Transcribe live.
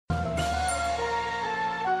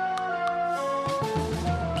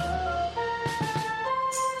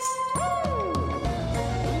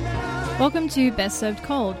Welcome to Best Served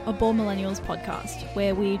Cold, a Ball Millennials podcast,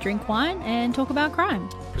 where we drink wine and talk about crime.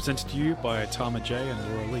 Presented to you by Tama J and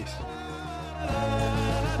Laura Leese.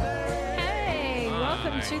 Hey,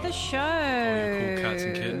 welcome to the show. All you cool cats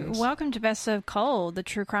and kittens. Welcome to Best Served Cold, the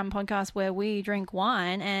true crime podcast where we drink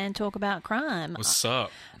wine and talk about crime. What's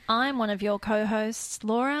up? I'm one of your co-hosts,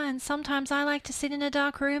 Laura, and sometimes I like to sit in a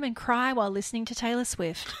dark room and cry while listening to Taylor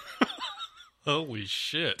Swift. Holy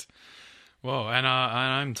shit. Whoa, and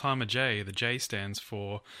I'm Tama J. The J stands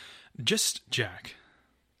for Just Jack.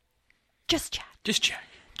 Just Jack. Just Jack.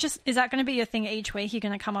 Is that going to be your thing each week? You're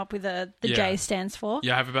going to come up with the J stands for?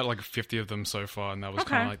 Yeah, I have about like 50 of them so far, and that was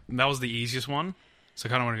kind of like, that was the easiest one. So I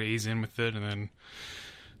kind of wanted to ease in with it, and then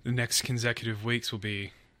the next consecutive weeks will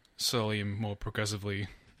be slowly and more progressively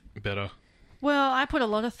better. Well, I put a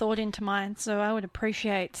lot of thought into mine, so I would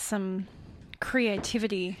appreciate some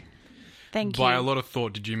creativity. Thank you. By a lot of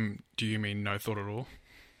thought, do you mean no thought at all?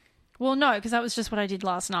 Well, no, because that was just what I did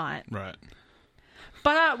last night. Right.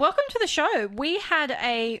 But welcome to the show. We had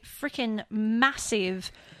a freaking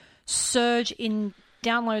massive surge in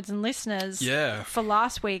downloads and listeners for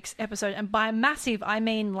last week's episode. And by massive, I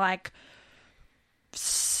mean like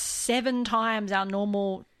 7 times our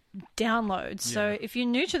normal downloads. Yeah. So if you're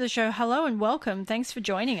new to the show, hello and welcome. Thanks for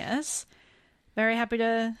joining us. Very happy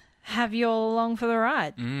to have you all along for the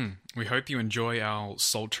ride. We hope you enjoy our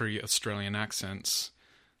sultry Australian accents,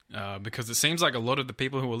 because it seems like a lot of the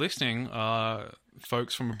people who are listening are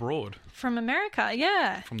folks from abroad. From America,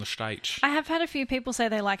 yeah. From the States. I have had a few people say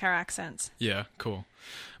they like our accents. Yeah, cool.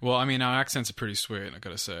 Well, I mean, our accents are pretty sweet, I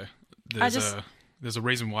gotta say. There's a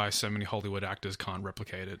reason why so many Hollywood actors can't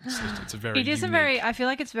replicate it. It's a very unique... I feel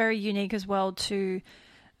like it's very unique as well to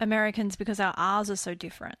Americans because our R's are so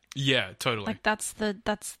different. Yeah, totally. Like that's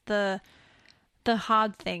the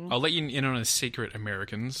hard thing. I'll let you in on a secret,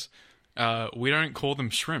 Americans. We don't call them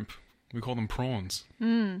shrimp. We call them prawns.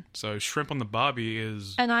 So shrimp on the barbie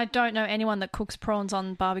is... And I don't know anyone that cooks prawns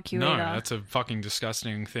on barbecue either. No, that's a fucking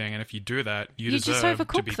disgusting thing. And if you do that, you just deserve to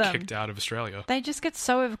overcook be them. kicked out of Australia. They just get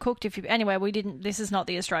so overcooked if you... Anyway, this is not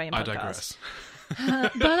the Australian podcast. I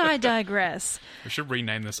digress. But I digress. We should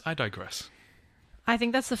rename this I Digress. I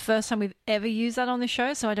think that's the first time we've ever used that on the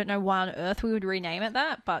show, so I don't know why on earth we would rename it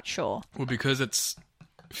that, but sure. Well, because it's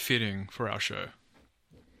fitting for our show.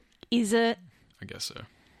 Is it? I guess so.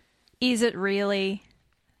 Is it really?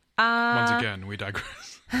 Once again, we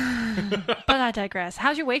digress. But I digress.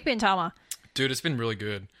 How's your week been, Tama? Dude, it's been really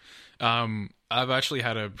good. I've actually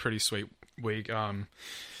had a pretty sweet week.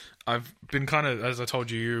 I've been kind of, as I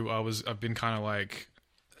told you, I've been kind of like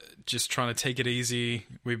just trying to take it easy.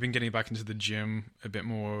 We've been getting back into the gym a bit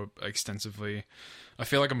more extensively. I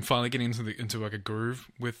feel like I'm finally getting into like a groove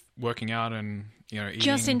with working out and, eating.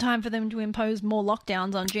 Just in time for them to impose more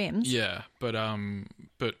lockdowns on gyms. Yeah, but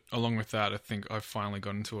along with that, I think I've finally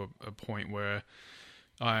gotten to a point where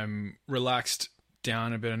I'm relaxed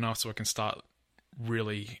down a bit enough so I can start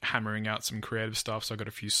really hammering out some creative stuff. So I got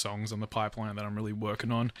a few songs on the pipeline that I'm really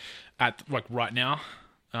working on at like right now,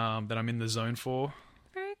 that I'm in the zone for.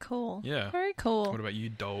 Very cool. Yeah. Very cool. What about you,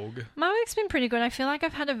 dog? My week's been pretty good. I feel like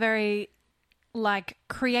I've had a very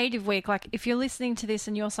creative week. Like if you're listening to this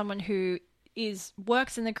and you're someone who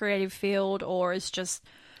works in the creative field or is just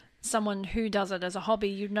someone who does it as a hobby,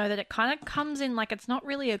 you know that it kind of comes in like it's not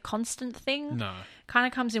really a constant thing. No. Kind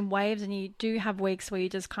of comes in waves, and you do have weeks where you're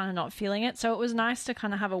just kind of not feeling it. So it was nice to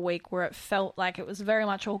kind of have a week where it felt like it was very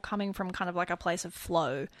much all coming from kind of like a place of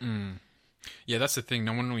flow. Yeah, that's the thing.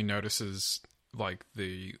 No one really notices like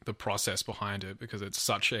the process behind it because it's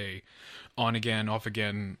such a on again, off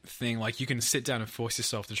again thing. Like you can sit down and force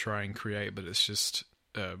yourself to try and create, but it's just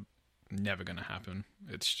never going to happen.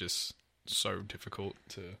 It's just so difficult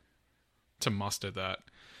to muster that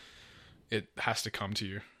it has to come to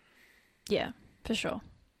you. Yeah, for sure.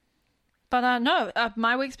 But no,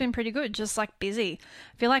 my week's been pretty good, just like busy.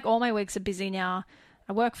 I feel like all my weeks are busy now.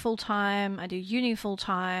 I work full time, I do uni full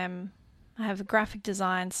time, I have graphic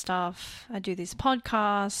design stuff, I do this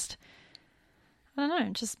podcast. I don't know,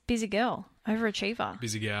 just busy girl, overachiever.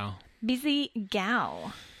 Busy gal. Busy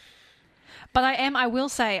gal. But I will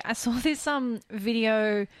say, I saw this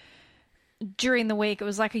video during the week. It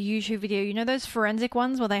was like a YouTube video. You know those forensic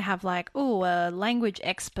ones where they have like, language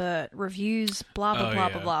expert reviews, blah, blah, blah,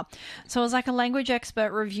 blah, blah. So it was like a language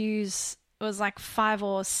expert reviews. It was like 5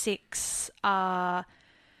 or 6, I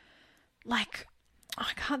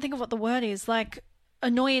can't think of what the word is, like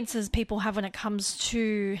annoyances people have when it comes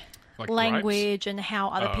to like language gripes? And how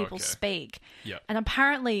other people speak. Yep. And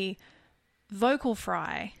apparently vocal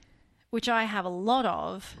fry, which I have a lot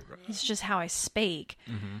of, it's just how I speak,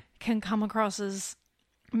 can come across as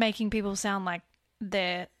making people sound like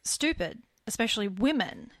they're stupid, especially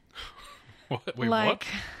women. What? Wait, like, what?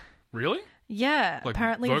 Really? Yeah, Like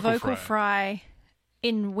apparently vocal vocal fry. fry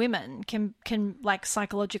in women can like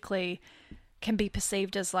psychologically can be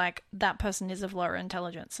perceived as like that person is of lower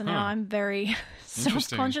intelligence. So now Huh. I'm very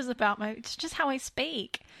self-conscious about it's just how I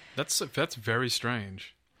speak. That's very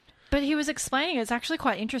strange. But he was explaining, it's actually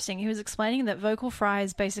quite interesting. He was explaining that vocal fry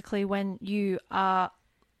is basically when you are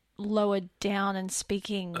lowered down and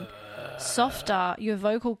speaking softer, your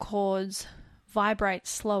vocal cords vibrate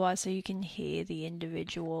slower so you can hear the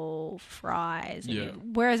individual fries. Yeah.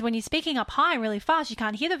 Whereas when you're speaking up high really fast, you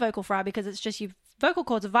can't hear the vocal fry because it's just your vocal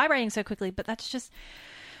cords are vibrating so quickly. But that's just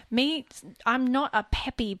me. I'm not a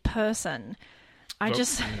peppy person. I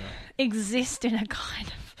just exist in a kind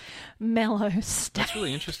of mellow state. That's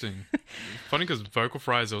really interesting. Funny because vocal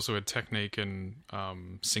fry is also a technique in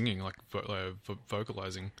singing, like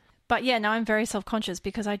vocalizing. But yeah, now I'm very self-conscious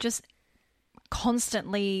because I just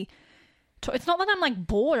constantly it's not that I'm like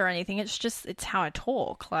bored or anything, it's how I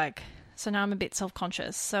talk, like, so now I'm a bit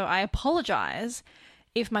self-conscious, so I apologize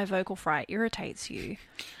if my vocal fry irritates you.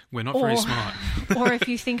 We're not very smart. Or if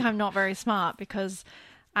you think I'm not very smart, because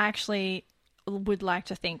I actually would like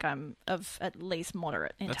to think I'm of at least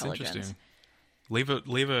moderate intelligence. That's interesting.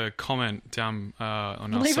 Leave a comment down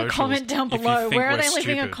on our Leave socials. a comment down if you below. think Where are we're they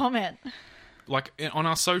leaving a stupid. comment? Like on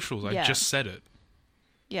our socials, I Yeah. just said it.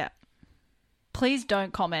 Yeah. Please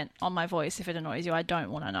don't comment on my voice if it annoys you. I don't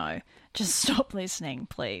want to know. Just stop listening,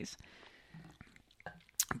 please.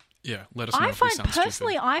 Yeah, let us know if we sound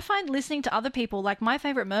stupid. I find listening to other people, like My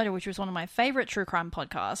Favorite Murder, which was one of my favorite true crime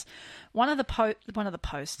podcasts, one of the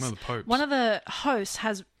hosts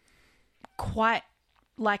has quite,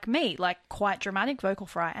 like me, like quite dramatic vocal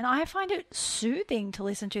fry, and I find it soothing to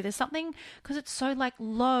listen to. There's something, because it's so like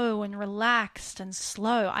low and relaxed and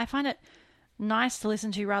slow. I find it nice to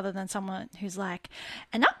listen to rather than someone who's like,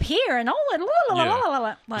 and up here and all Yeah.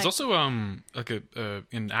 like, There's also like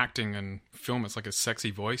in acting and film, it's like a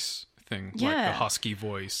sexy voice thing, like Yeah. the husky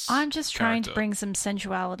voice. I'm just trying to character. bring some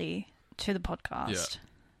sensuality to the podcast. Yeah.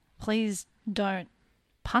 Please don't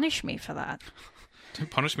punish me for that.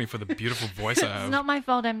 Don't punish me for the beautiful voice I have. It's not my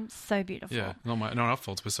fault. I'm so beautiful. Yeah, not our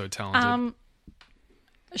fault. We're so talented.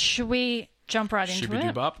 Should we jump right into it?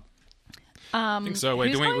 Shibby-doo-bop. I think so. We're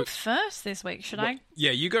Who's doing. going first this week? Should I?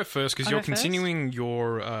 Yeah, you go first because I'll you're go first? continuing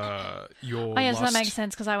your. Oh yeah, so that makes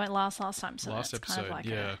sense because I went last time, so Last that's kind of episode, like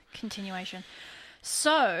yeah. a continuation.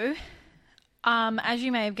 So, as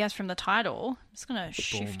you may have guessed from the title, I'm just gonna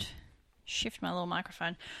shift my little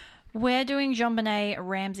microphone. We're doing JonBenet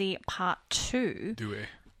Ramsey Part 2. Do it.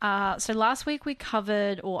 So last week I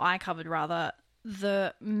covered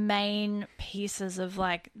the main pieces of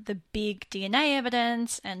like the big DNA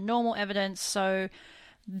evidence and normal evidence. So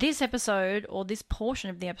this episode, or this portion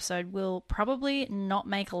of the episode, will probably not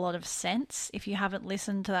make a lot of sense if you haven't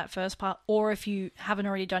listened to that first part, or if you haven't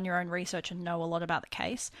already done your own research and know a lot about the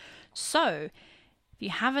case. So if you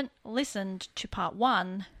haven't listened to part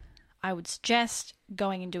 1, I would suggest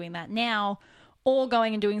going and doing that now, or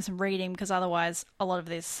going and doing some reading, because otherwise a lot of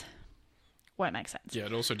this won't make sense. Yeah,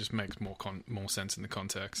 it also just makes more sense in the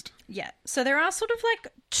context. Yeah. So there are sort of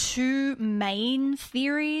like 2 main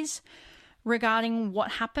theories regarding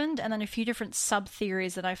what happened, and then a few different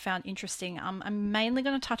sub-theories that I found interesting. I'm mainly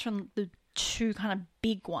going to touch on the 2 kind of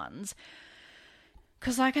big ones.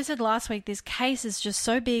 Because like I said last week, this case is just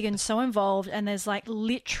so big and so involved, and there's like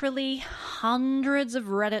literally hundreds of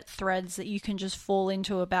Reddit threads that you can just fall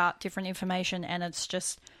into about different information, and it's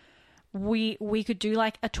just, we could do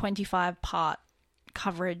like a 25-part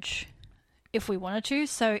coverage if we wanted to.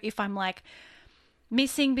 So if I'm like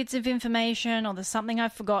missing bits of information, or there's something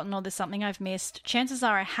I've forgotten, or there's something I've missed, chances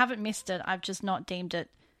are I haven't missed it, I've just not deemed it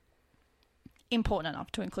important enough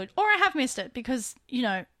to include, or I have missed it because, you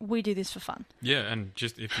know, we do this for fun. Yeah, and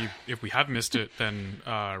just if we have missed it, then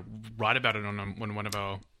write about it on one of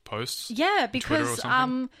our posts. Yeah, Twitter or because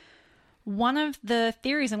something. one of the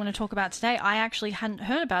theories I'm going to talk about today, I actually hadn't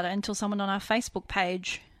heard about it until someone on our Facebook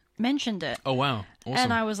page mentioned it. Oh wow, awesome!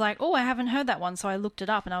 And I was like, oh, I haven't heard that one, so I looked it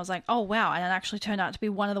up, and I was like, oh wow, and it actually turned out to be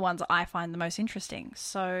one of the ones I find the most interesting.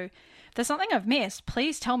 So if there's something I've missed,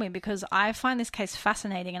 please tell me, because I find this case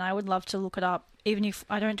fascinating, and I would love to look it up, even if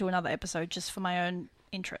I don't do another episode, just for my own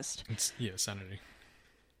interest. It's sanity.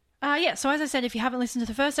 So as I said, if you haven't listened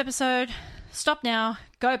to the first episode, stop now,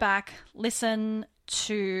 go back, listen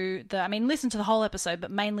to the whole episode,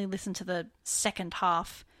 but mainly listen to the second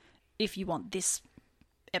half if you want this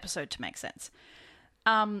episode to make sense.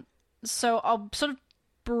 So I'll sort of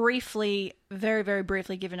briefly, very, very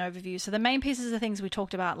briefly give an overview. So the main pieces of things we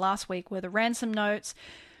talked about last week were the ransom note,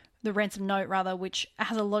 which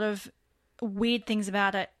has a lot of weird things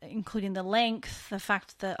about it, including the length, the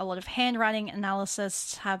fact that a lot of handwriting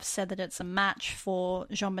analysts have said that it's a match for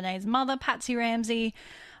JonBenét's mother, Patsy Ramsey.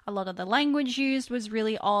 A lot of the language used was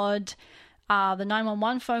really odd. The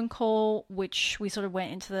 911 phone call, which we sort of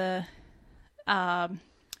went into the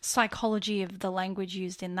psychology of the language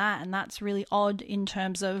used in that, and that's really odd in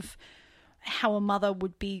terms of how a mother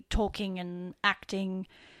would be talking and acting.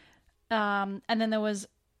 And then there was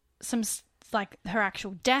some, like, her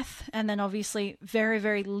actual death, and then obviously very,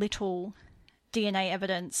 very little DNA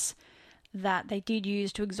evidence that they did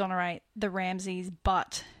use to exonerate the Ramseys,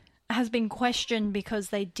 but has been questioned because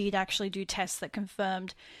they did actually do tests that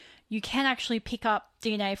confirmed you can actually pick up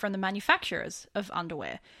DNA from the manufacturers of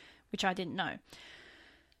underwear, which I didn't know.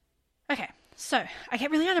 Okay, so I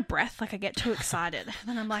get really out of breath, like I get too excited. And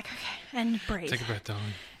then I'm like, okay, and breathe. Take a breath, darling.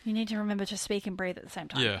 You need to remember to speak and breathe at the same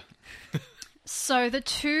time. Yeah. So the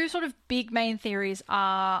two sort of big main theories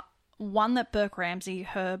are one that Burke Ramsey,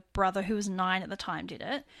 her brother who was 9 at the time, did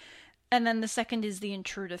it. And then the second is the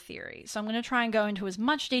intruder theory. So I'm going to try and go into as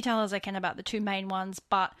much detail as I can about the two main ones,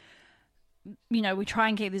 but, you know, we try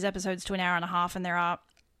and keep these episodes to an hour and a half, and there are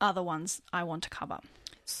other ones I want to cover.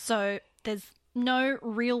 So there's no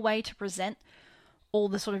real way to present all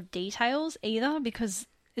the sort of details either, because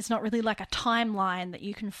it's not really like a timeline that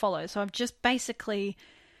you can follow. So I've just basically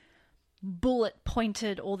bullet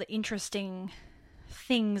pointed all the interesting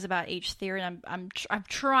things about each theory, and I've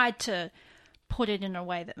tried to put it in a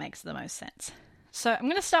way that makes the most sense. So I'm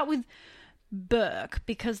going to start with Burke,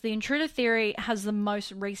 because the intruder theory has the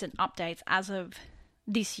most recent updates as of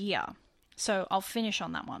this year. So I'll finish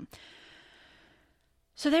on that one.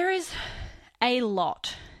 So there is a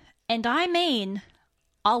lot, and I mean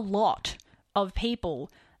a lot, of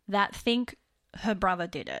people that think her brother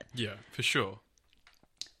did it. Yeah, for sure.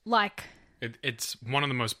 Like, it's one of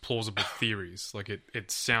the most plausible theories. Like one of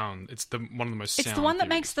the most sound it's the one that theories.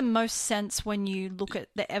 makes the most sense when you look at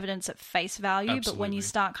the evidence at face value. Absolutely. But when you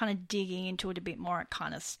start kind of digging into it a bit more, it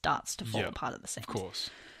kind of starts to fall apart at the seams. Of course.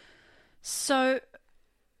 So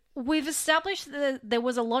we've established that there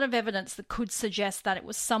was a lot of evidence that could suggest that it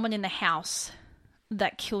was someone in the house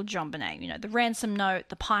that killed JonBenét. You know, the ransom note,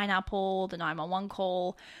 the pineapple, the 911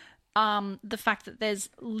 call, the fact that there's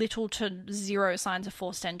little to zero signs of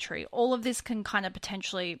forced entry. All of this can kind of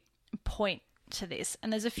potentially point to this.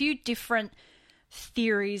 And there's a few different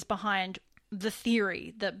theories behind the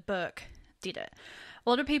theory that Burke did it. A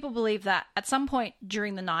lot of people believe that at some point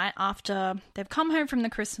during the night, after they've come home from the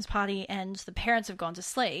Christmas party and the parents have gone to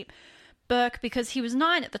sleep, Burke, because he was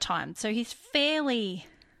 9 at the time, so he's fairly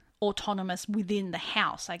autonomous within the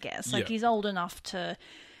house, I guess. Like, he's old enough to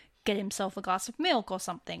get himself a glass of milk or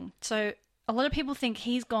something. So a lot of people think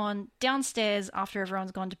he's gone downstairs after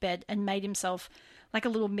everyone's gone to bed and made himself like a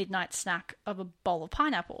little midnight snack of a bowl of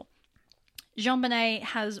pineapple. JonBenét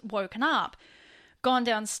has woken up, gone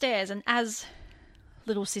downstairs, and as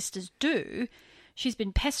little sisters do, she's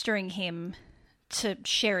been pestering him to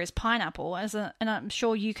share his pineapple. And I'm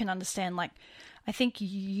sure you can understand, like, I think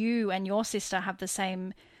you and your sister have the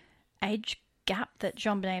same age gap that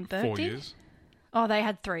JonBenét and Burke 4 did. years. Oh, they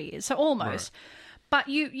had 3 years, so almost. Right. But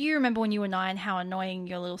you remember when you were 9 how annoying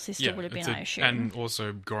your little sister would have been, I assume. And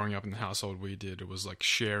also growing up in the household we did, it was like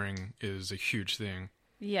sharing is a huge thing.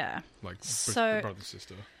 Yeah. Like with So brother and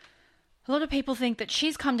sister. a lot of people think that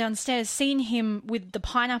she's come downstairs, seen him with the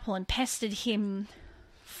pineapple and pestered him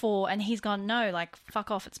and he's gone, no, like, fuck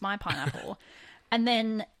off, it's my pineapple. And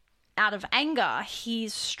then out of anger,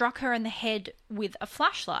 he's struck her in the head with a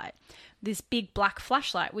flashlight, this big black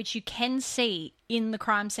flashlight, which you can see in the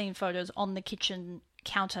crime scene photos on the kitchen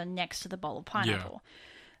counter next to the bowl of pineapple.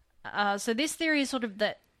 Yeah. So this theory is sort of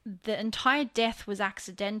that the entire death was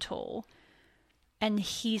accidental and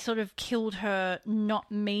he sort of killed her not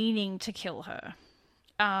meaning to kill her.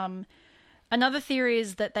 Another theory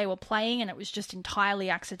is that they were playing and it was just entirely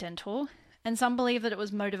accidental. And some believe that it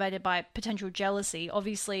was motivated by potential jealousy.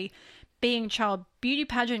 Obviously, being child beauty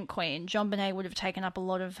pageant queen, JonBenét would have taken up a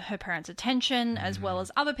lot of her parents' attention as well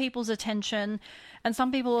as other people's attention. And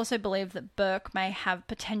some people also believe that Burke may have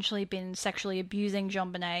potentially been sexually abusing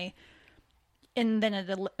JonBenét, and then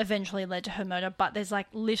it eventually led to her murder. But there's like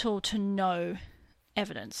little to no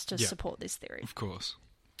evidence to support this theory. Of course.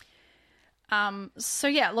 So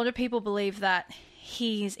yeah, a lot of people believe that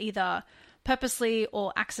he's either purposely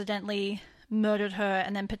or accidentally murdered her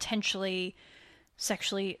and then potentially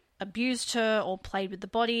sexually abused her or played with the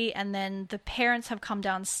body, and then the parents have come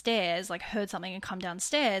downstairs, like heard something and come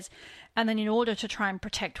downstairs, and then in order to try and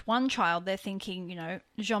protect one child, they're thinking, you know,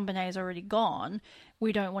 JonBenét's already gone,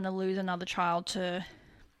 we don't want to lose another child to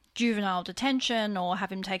juvenile detention or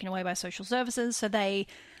have him taken away by social services, so they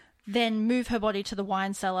then move her body to the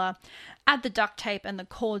wine cellar, add the duct tape and the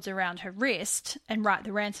cords around her wrist, and write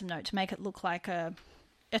the ransom note to make it look like a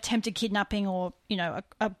attempted kidnapping or,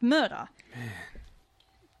 a murder. Man.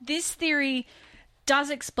 This theory does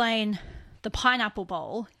explain the pineapple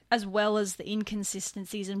bowl, as well as the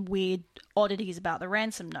inconsistencies and weird oddities about the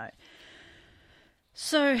ransom note.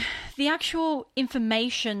 So, the actual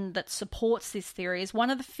information that supports this theory is one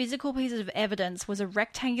of the physical pieces of evidence was a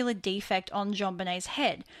rectangular defect on JonBenét's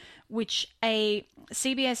head, which a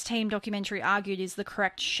CBS team documentary argued is the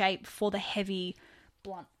correct shape for the heavy,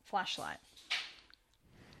 blunt flashlight.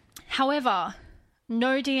 However,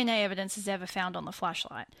 no DNA evidence is ever found on the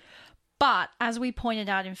flashlight. But, as we pointed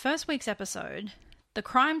out in first week's episode, the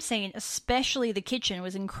crime scene, especially the kitchen,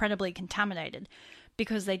 was incredibly contaminated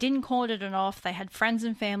because they didn't cordon it off. They had friends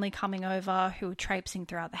and family coming over who were traipsing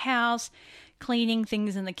throughout the house, cleaning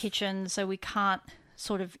things in the kitchen, so we can't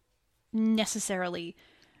sort of necessarily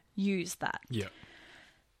use that. Yeah.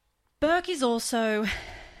 Burke is also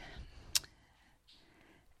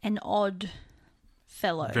an odd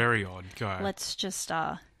fellow. Very odd guy. Let's just,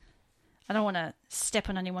 I don't want to step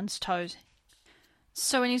on anyone's toes.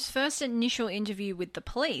 So in his first initial interview with the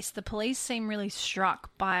police seem really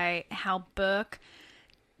struck by how Burke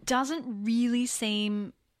doesn't really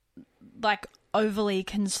seem like overly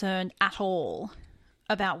concerned at all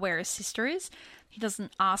about where his sister is. He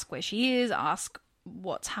doesn't ask where she is, ask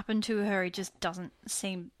what's happened to her. He just doesn't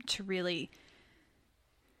seem to really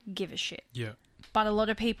give a shit. Yeah. But a lot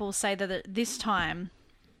of people say that at this time,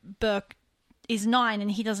 Burke is 9 and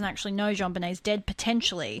he doesn't actually know JonBenét's dead,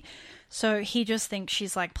 potentially. So he just thinks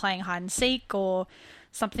she's like playing hide and seek or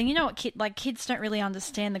something. You know what, kids don't really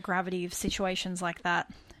understand the gravity of situations like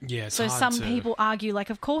that. Yeah, it's so hard some people argue, like,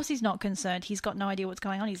 of course he's not concerned. He's got no idea what's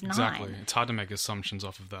going on. He's 9. Exactly. It's hard to make assumptions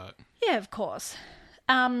off of that. Yeah, of course.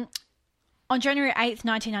 On January 8th,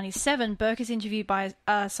 1997, Burke is interviewed by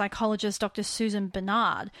psychologist Dr. Susan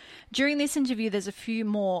Bernard. During this interview, there's a few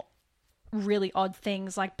more really odd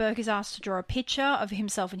things. Like, Burke is asked to draw a picture of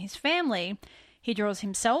himself and his family. He draws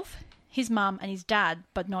himself, his mum, and his dad,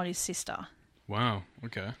 but not his sister. Wow,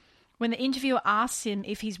 okay. When the interviewer asks him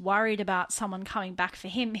if he's worried about someone coming back for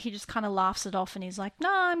him, he just kind of laughs it off and he's like, no,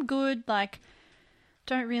 I'm good. Like,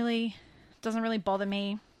 doesn't really bother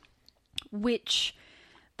me. Which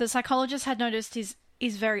the psychologist had noticed is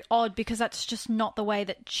very odd because that's just not the way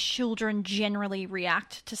that children generally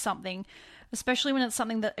react to something, especially when it's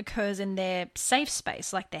something that occurs in their safe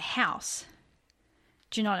space, like their house.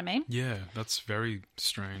 Do you know what I mean? Yeah, that's very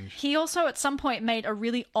strange. He also at some point made a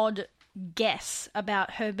really odd guess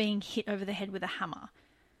about her being hit over the head with a hammer.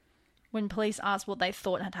 When police asked what they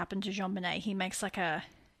thought had happened to JonBenet, he makes like a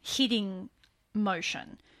hitting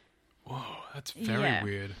motion. Whoa, that's very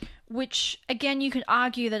weird. Which, again, you could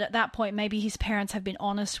argue that at that point maybe his parents have been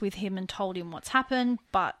honest with him and told him what's happened,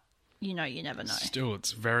 but, you never know. Still,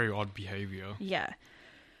 it's very odd behaviour. Yeah.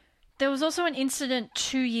 There was also an incident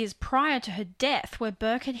 2 years prior to her death where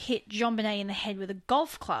Burke had hit JonBenet in the head with a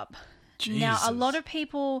golf club. Jesus. Now, a lot of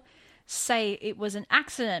people say it was an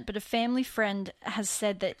accident, but a family friend has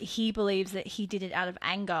said that he believes that he did it out of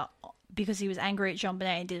anger because he was angry at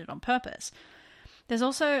JonBenet and did it on purpose. There's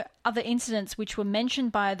also other incidents which were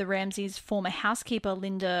mentioned by the Ramseys' former housekeeper,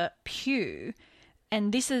 Linda Pugh,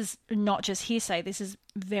 and this is not just hearsay, this is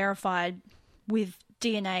verified with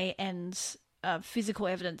DNA and physical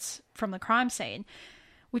evidence from the crime scene,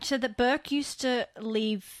 which said that Burke used to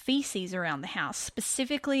leave feces around the house,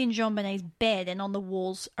 specifically in JonBenet's bed and on the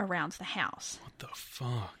walls around the house. What the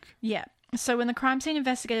fuck? Yeah. So when the crime scene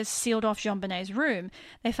investigators sealed off JonBenet's room,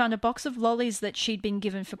 they found a box of lollies that she'd been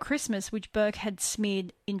given for Christmas, which Burke had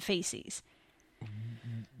smeared in feces.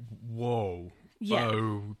 Whoa. Yeah.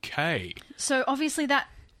 Okay. So obviously that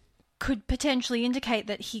could potentially indicate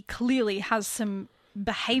that he clearly has some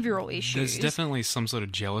behavioural issues. There's definitely some sort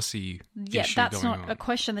of jealousy issue that's going not on. a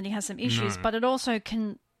question that he has some issues, but it also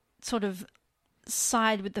can sort of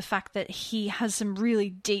side with the fact that he has some really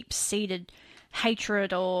deep-seated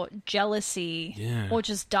hatred or jealousy or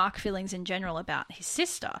just dark feelings in general about his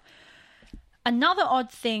sister. Another odd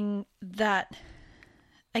thing that,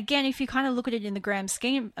 again, if you kind of look at it in the grand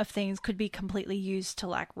scheme of things, could be completely used to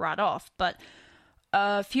like write off, but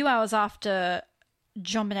a few hours after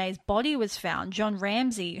JonBenet's body was found, John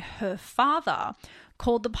Ramsey, her father,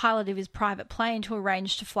 called the pilot of his private plane to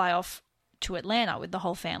arrange to fly off to Atlanta with the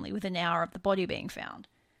whole family within an hour of the body being found.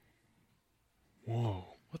 Whoa,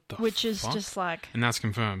 what the Which fuck? is just like... And that's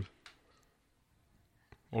confirmed?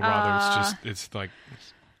 Or rather, it's like...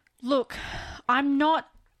 Look, I'm not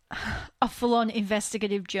a full-on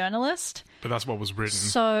investigative journalist. But that's what was written.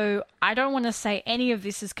 So I don't want to say any of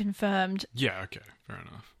this is confirmed. Yeah, okay, fair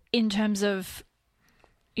enough. in terms of,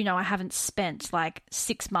 you know, I haven't spent like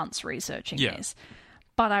 6 months researching this.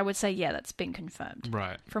 But I would say, yeah, that's been confirmed.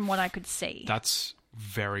 Right. From what I could see. That's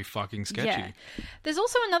very fucking sketchy. Yeah. There's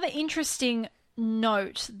also another interesting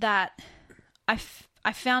note that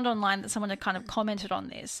I found online that someone had kind of commented on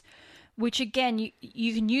this, which again,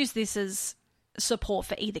 you can use this as support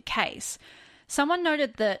for either case. Someone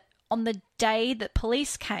noted that on the day that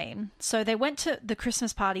police came, so they went to the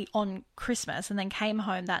Christmas party on Christmas and then came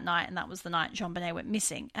home that night, and that was the night JonBenét went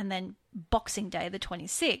missing. And then Boxing Day, the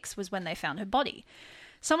 26th, was when they found her body.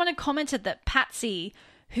 Someone had commented that Patsy,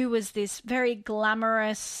 who was this very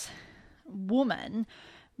glamorous woman,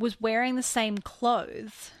 was wearing the same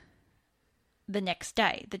clothes the next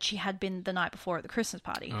day that she had been the night before at the Christmas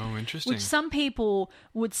party. Oh, interesting. Which some people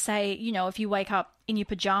would say, you know, if you wake up in your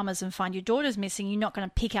pajamas and find your daughter's missing, you're not going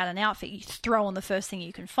to pick out an outfit. You throw on the first thing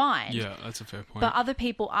you can find. Yeah, that's a fair point. But other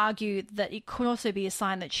people argue that it could also be a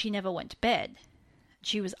sign that she never went to bed.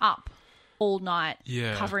 She was up all night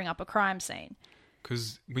covering up a crime scene.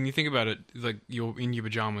 Because when you think about it, like, you're in your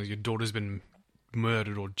pajamas, your daughter's been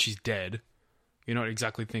murdered or she's dead. You're not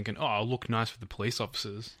exactly thinking, oh, I'll look nice for the police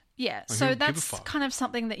officers. Yeah, like, so that's kind of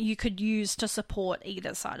something that you could use to support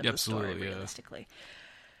either side of the story, realistically.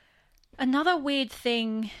 Another weird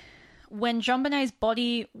thing, when JonBenét's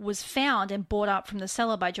body was found and brought up from the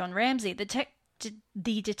cellar by John Ramsey,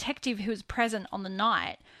 the detective who was present on the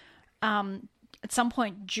night, at some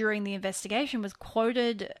point during the investigation, was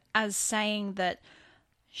quoted as saying that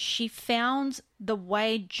she found the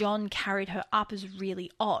way John carried her up is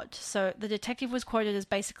really odd. So the detective was quoted as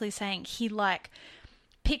basically saying he, like,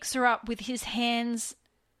 picks her up with his hands,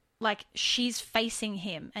 like she's facing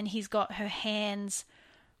him, and he's got her hands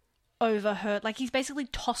over her, like he's basically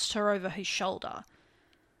tossed her over his shoulder,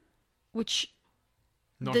 which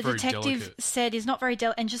not the very detective delicate. said is not very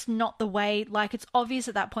delicate, and just not the way, like, it's obvious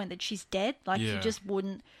at that point that she's dead. Like, you just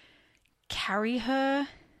wouldn't carry her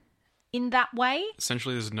in that way.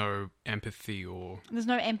 Essentially, there's no empathy or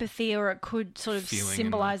it could sort of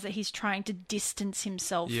symbolize that he's trying to distance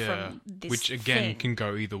himself from this which again thing. can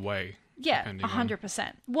go either way. Yeah,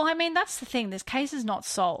 100%. Well, I mean, that's the thing. This case is not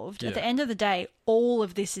solved. At the end of the day, all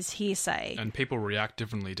of this is hearsay. And people react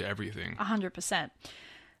differently to everything. 100%.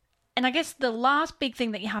 And I guess the last big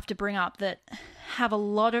thing that you have to bring up that have a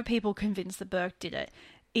lot of people convinced that Burke did it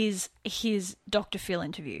is his Dr. Phil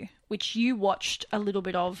interview, which you watched a little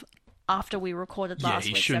bit of after we recorded last week's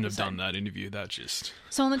Yeah, he shouldn't episode. have done that interview. That just...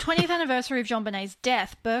 So on the 20th anniversary of JonBenét's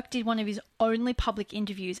death, Burke did one of his only public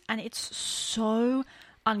interviews, and it's so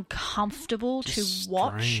uncomfortable to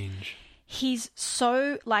watch. Strange. He's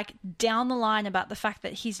so, like, down the line about the fact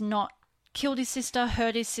that he's not killed his sister,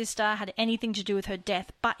 hurt his sister, had anything to do with her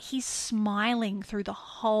death, but he's smiling through the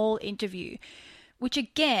whole interview, which,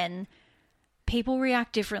 again, people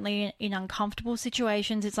react differently in uncomfortable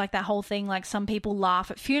situations. It's like that whole thing, like, some people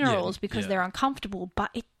laugh at funerals because they're uncomfortable,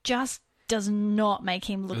 but it just does not make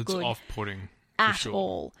him look good. It's off-putting. At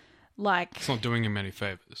all. Like, it's not doing him any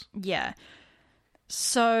favours. Yeah.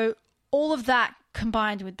 So all of that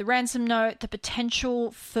combined with the ransom note, the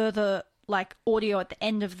potential further, like, audio at the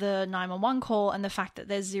end of the 911 call, and the fact that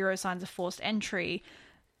there's zero signs of forced entry,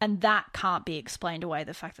 and that can't be explained away,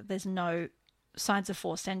 the fact that there's no signs of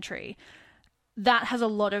forced entry, that has a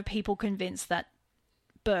lot of people convinced that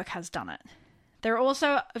Burke has done it. There are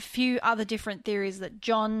also a few other different theories that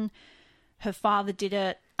John, her father, did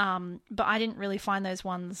it, but I didn't really find those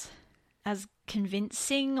ones as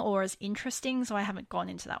convincing or as interesting, so I haven't gone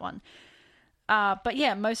into that one. But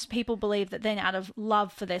yeah, most people believe that then out of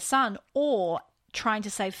love for their son or trying to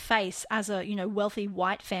save face as a, you know, wealthy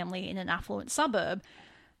white family in an affluent suburb,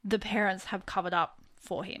 the parents have covered up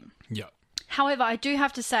for him. Yeah. However, I do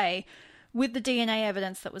have to say, with the DNA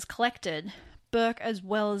evidence that was collected, Burke as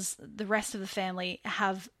well as the rest of the family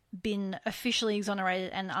have been officially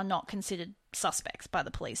exonerated and are not considered suspects by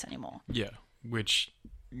the police anymore. Yeah, which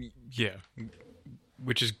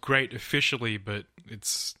is great officially, but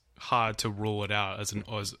it's hard to rule it out as an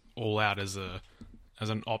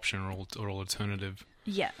option or alternative.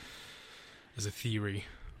 Yeah. As a theory.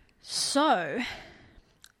 So,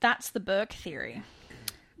 that's the Burke theory.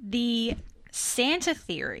 The Santa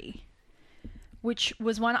theory, which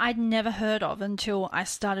was one I'd never heard of until I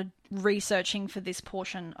started researching for this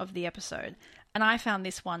portion of the episode. And I found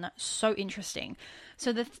this one so interesting.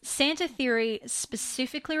 So the Santa theory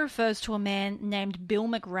specifically refers to a man named Bill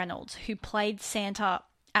McReynolds, who played Santa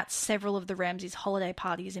at several of the Ramseys' holiday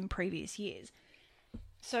parties in previous years.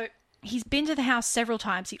 So he's been to the house several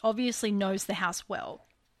times. He obviously knows the house well.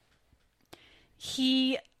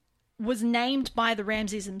 He was named by the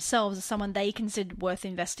Ramseys themselves as someone they considered worth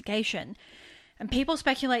investigation. And people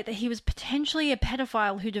speculate that he was potentially a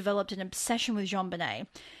pedophile who developed an obsession with JonBenet.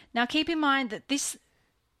 Now, keep in mind that this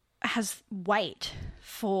has weight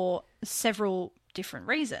for several different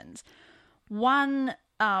reasons. One,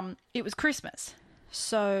 it was Christmas.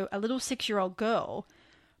 So a little 6-year-old girl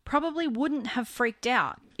probably wouldn't have freaked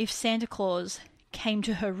out if Santa Claus came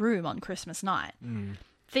to her room on Christmas night.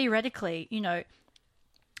 Theoretically, you know,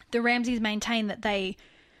 the Ramseys maintain that they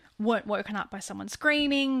weren't woken up by someone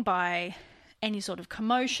screaming, by any sort of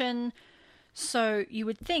commotion. So you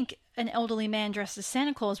would think an elderly man dressed as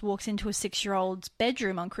Santa Claus walks into a 6-year-old's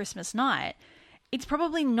bedroom on Christmas night. It's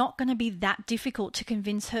probably not going to be that difficult to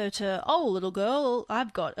convince her to, oh, little girl,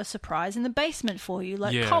 I've got a surprise in the basement for you.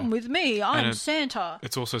 Like, come with me. I'm Santa.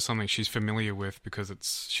 It's also something she's familiar with because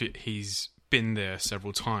he's been there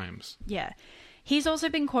several times. Yeah. He's also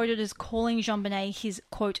been quoted as calling JonBenet his,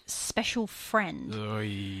 quote, special friend.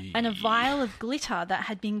 Oy. And a vial of glitter that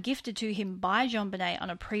had been gifted to him by JonBenet on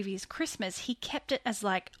a previous Christmas, he kept it as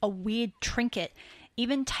like a weird trinket,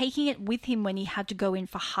 even taking it with him when he had to go in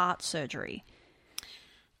for heart surgery.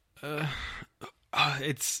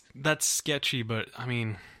 That's sketchy, but I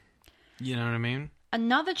mean, you know what I mean?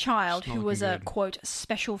 Another child who was a, quote,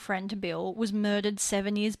 special friend to Bill was murdered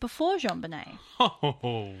 7 years before JonBenet.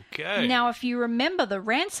 Okay. Now, if you remember the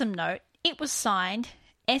ransom note, it was signed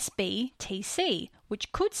SBTC, which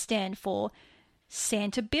could stand for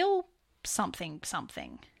Santa Bill something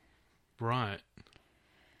something. Right.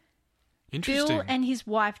 Interesting. Bill and his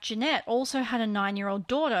wife Jeanette also had a 9-year-old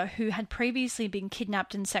daughter who had previously been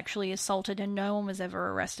kidnapped and sexually assaulted, and no one was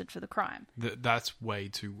ever arrested for the crime. That's way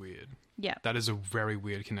too weird. Yeah. That is a very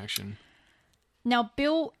weird connection. Now,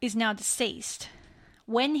 Bill is now deceased.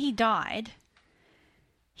 When he died,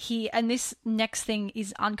 and this next thing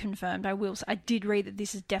is unconfirmed, I did read that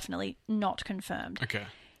this is definitely not confirmed. Okay.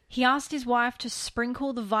 He asked his wife to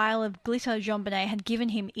sprinkle the vial of glitter JonBenet had given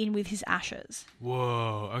him in with his ashes.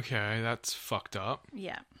 Whoa, okay, that's fucked up.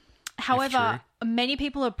 Yeah. However, many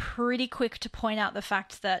people are pretty quick to point out the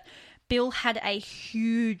fact that Bill had a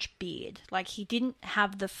huge beard. Like, he didn't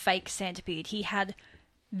have the fake Santa beard. He had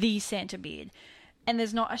the Santa beard. And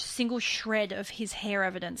there's not a single shred of his hair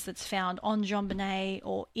evidence that's found on JonBenet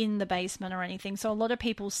or in the basement or anything. So a lot of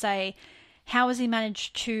people say, how has he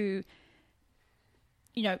managed to,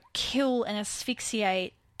 you know, kill and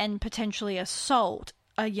asphyxiate and potentially assault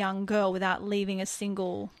a young girl without leaving a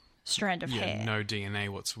single strand of hair? No DNA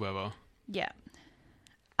whatsoever. Yeah.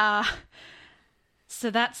 So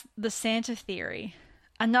that's the Santa theory.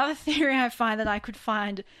 Another theory I find that I could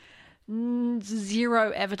find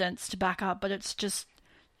zero evidence to back up, but it's just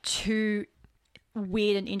too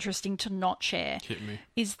weird and interesting to not share. Hit me.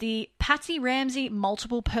 Is the Patsy Ramsey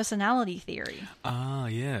multiple personality theory. Ah,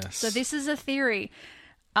 yes. So this is a theory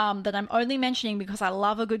that I'm only mentioning because I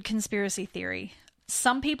love a good conspiracy theory.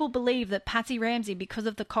 Some people believe that Patsy Ramsey, because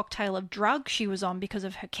of the cocktail of drugs she was on because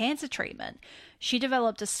of her cancer treatment, she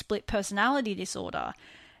developed a split personality disorder,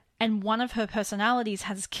 and one of her personalities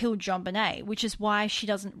has killed JonBenet, which is why she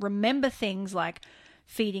doesn't remember things like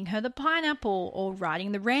feeding her the pineapple or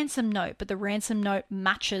writing the ransom note, but the ransom note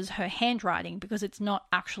matches her handwriting because it's not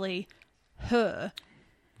actually her.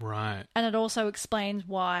 Right. And it also explains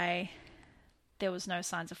why there was no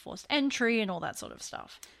signs of forced entry and all that sort of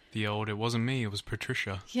stuff. The old, it wasn't me, it was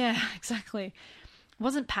Patricia. Yeah, exactly. It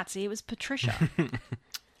wasn't Patsy, it was Patricia.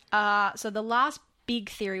 So the last big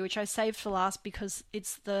theory, which I saved for last because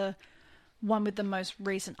it's the one with the most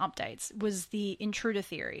recent updates, was the intruder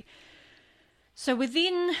theory. So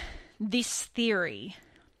within this theory,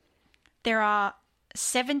 there are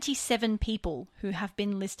 77 people who have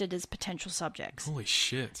been listed as potential subjects. Holy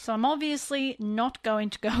shit. So I'm obviously not going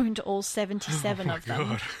to go into all 77 of them.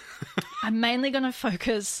 God. I'm mainly going to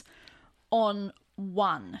focus on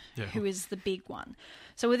one, Yeah. who is the big one.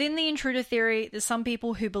 So within the intruder theory, there's some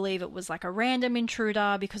people who believe it was like a random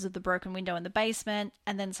intruder because of the broken window in the basement,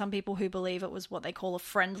 and then some people who believe it was what they call a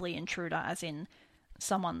friendly intruder, as in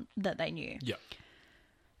someone that they knew. Yeah.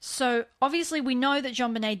 So obviously we know that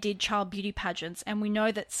JonBenet did child beauty pageants, and we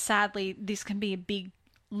know that sadly this can be a big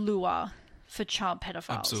lure for child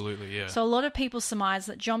pedophiles. Absolutely, yeah. So a lot of people surmise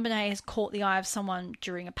that JonBenet has caught the eye of someone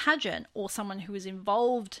during a pageant or someone who is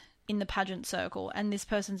involved in the pageant circle, and this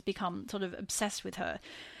person's become sort of obsessed with her.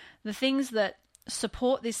 The things that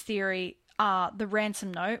support this theory are the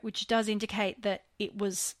ransom note, which does indicate that it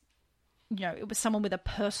was, you know, it was someone with a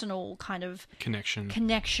personal kind of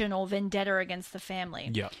connection or vendetta against the family.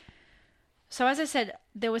 Yeah. So as I said,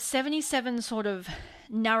 there were 77 sort of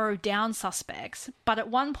narrowed down suspects, but at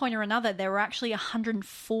one point or another, there were actually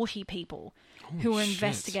 140 people who were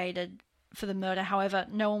investigated for the murder. However,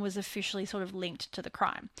 no one was officially sort of linked to the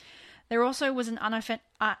crime. There also was an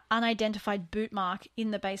unidentified boot mark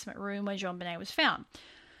in the basement room where JonBenet was found.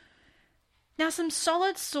 Now, some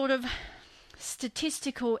solid sort of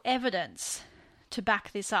statistical evidence to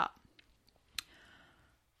back this up.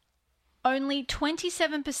 Only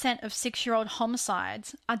 27% of 6-year-old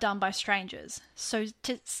homicides are done by strangers. So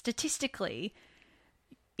statistically,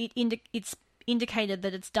 it's indicated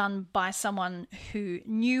that it's done by someone who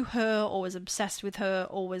knew her or was obsessed with her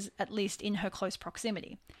or was at least in her close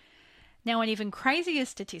proximity. Now, an even crazier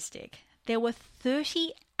statistic, there were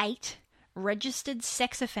 38 registered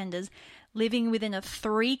sex offenders living within a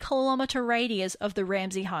 3-kilometre radius of the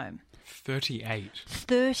Ramsey home. 38?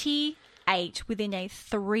 38 within a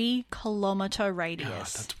 3-kilometre radius.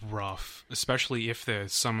 Oh, that's rough. Especially if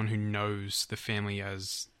there's someone who knows the family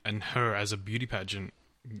and her as a beauty pageant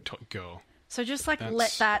girl. So just let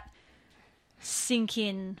that sink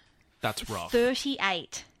in. That's rough.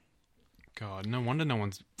 38. God, no wonder no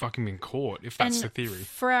one's fucking been caught, if that's the theory.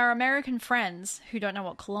 For our American friends who don't know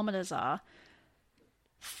what kilometres are,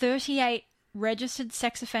 38 registered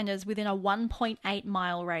sex offenders within a 1.8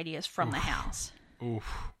 mile radius from the house.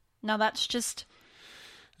 Oof. Now that's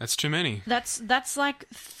too many. That's like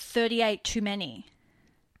 38 too many.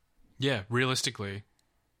 Yeah, realistically.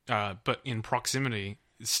 But in proximity,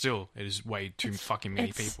 still, it is way too fucking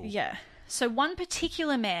many people. Yeah. So one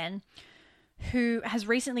particular man who has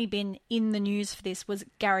recently been in the news for this was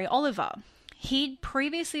Gary Oliver. He'd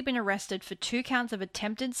previously been arrested for 2 counts of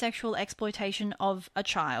attempted sexual exploitation of a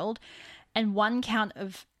child and 1 count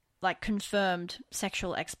of, confirmed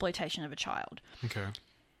sexual exploitation of a child. Okay.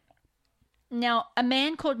 Now, a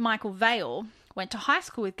man called Michael Vale went to high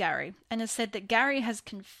school with Gary and has said that Gary has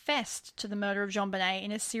confessed to the murder of JonBenet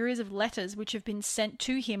in a series of letters which have been sent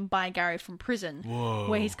to him by Gary from prison, Whoa.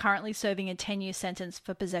 where he's currently serving a 10-year sentence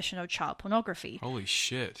for possession of child pornography. Holy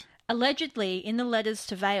shit. Allegedly, in the letters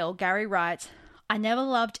to Vale, Gary writes, "I never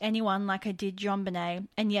loved anyone like I did JonBenet,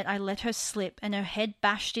 and yet I let her slip and her head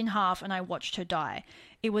bashed in half and I watched her die.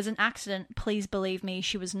 It was an accident. Please believe me,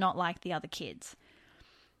 she was not like the other kids."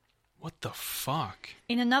 What the fuck?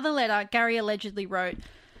 In another letter, Gary allegedly wrote,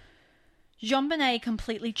 "JonBenet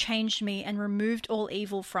completely changed me and removed all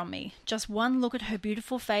evil from me. Just one look at her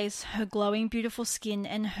beautiful face, her glowing beautiful skin,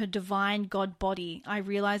 and her divine God body. I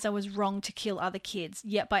realized I was wrong to kill other kids,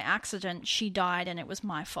 yet by accident she died and it was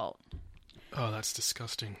my fault." Oh, that's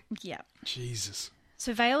disgusting. Yeah. Jesus.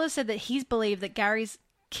 So Vale has said that he's believed that Gary's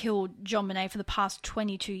killed JonBenet for the past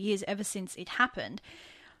 22 years ever since it happened.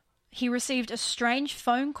 He received a strange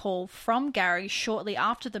phone call from Gary shortly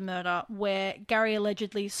after the murder where Gary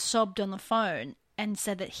allegedly sobbed on the phone and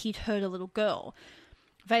said that he'd heard a little girl.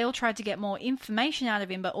 Vale tried to get more information out of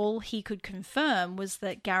him, but all he could confirm was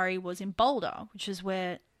that Gary was in Boulder, which is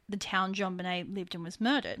where the town JonBenet lived and was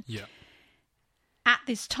murdered. Yeah. At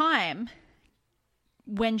this time,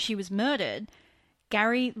 when she was murdered,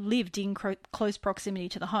 Gary lived in close proximity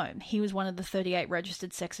to the home. He was one of the 38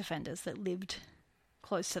 registered sex offenders that lived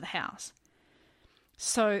close to the house.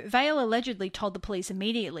 So Vale allegedly told the police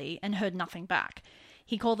immediately and heard nothing back.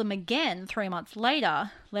 He called them again 3 months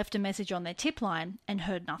later, left a message on their tip line, and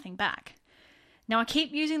heard nothing back. Now, I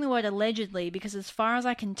keep using the word allegedly because as far as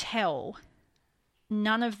I can tell,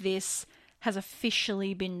 none of this has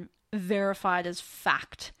officially been verified as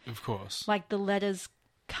fact. Of course. Like, the letters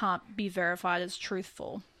can't be verified as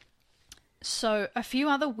truthful. So, a few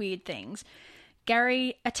other weird things.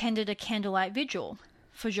 Gary attended a candlelight vigil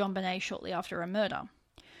for JonBenet shortly after her murder.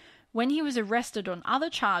 When he was arrested on other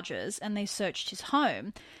charges and they searched his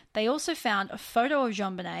home, they also found a photo of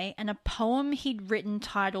JonBenet and a poem he'd written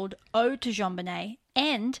titled Ode to JonBenet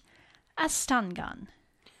and a stun gun.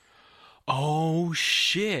 Oh,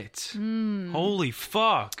 shit. Holy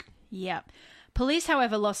fuck. Yep. Police,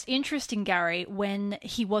 however, lost interest in Gary when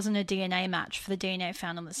he wasn't a DNA match for the DNA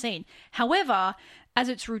found on the scene. However, as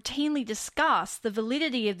it's routinely discussed, the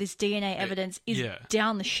validity of this DNA evidence is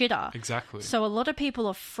down the shitter. Exactly. So a lot of people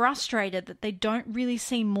are frustrated that they don't really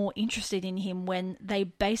seem more interested in him when they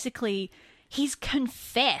basically... He's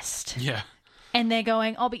confessed. Yeah. And they're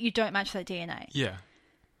going, oh, but you don't match that DNA. Yeah.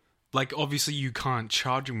 Like, obviously you can't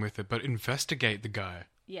charge him with it, but investigate the guy.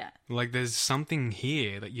 Yeah. Like, there's something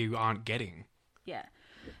here that you aren't getting. Yeah.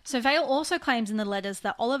 So Vale also claims in the letters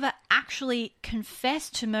that Oliver actually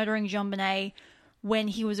confessed to murdering JonBenet when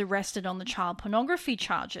he was arrested on the child pornography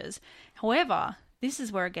charges. However, this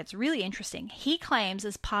is where it gets really interesting. He claims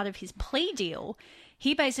as part of his plea deal,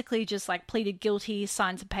 he basically just pleaded guilty,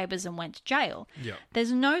 signed some papers and went to jail. Yeah.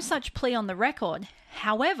 There's no such plea on the record.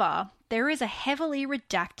 However, there is a heavily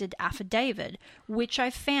redacted affidavit, which I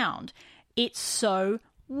found. It's so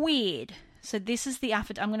weird. So this is the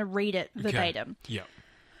affidavit. I'm going to read it verbatim. Okay. Yeah.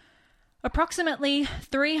 Approximately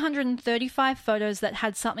 335 photos that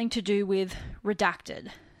had something to do with redacted.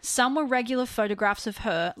 Some were regular photographs of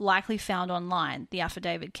her, likely found online, the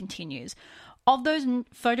affidavit continues. Of those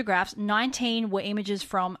photographs, 19 were images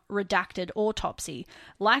from redacted autopsy,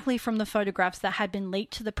 likely from the photographs that had been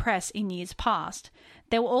leaked to the press in years past.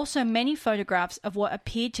 There were also many photographs of what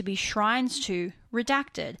appeared to be shrines to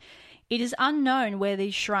redacted. It is unknown where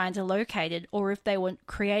these shrines are located or if they were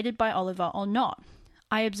created by Oliver or not.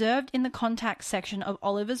 I observed in the contacts section of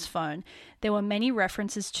Oliver's phone there were many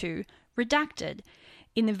references to redacted.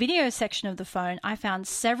 In the video section of the phone, I found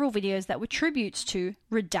several videos that were tributes to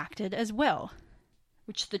redacted as well,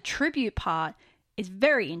 which the tribute part is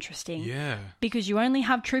very interesting. Yeah. Because you only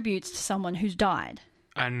have tributes to someone who's died.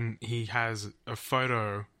 And he has a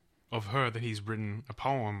photo of her that he's written a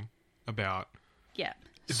poem about. Yeah.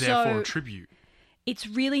 Therefore, a tribute. It's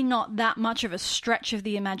really not that much of a stretch of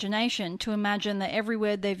the imagination to imagine that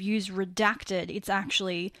everywhere they've used redacted, it's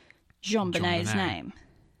actually JonBenét's name.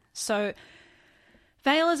 So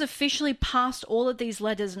Vale has officially passed all of these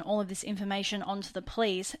letters and all of this information on to the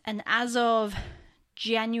police, and as of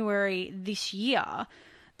January this year,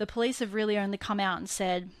 the police have really only come out and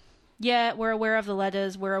said, yeah, we're aware of the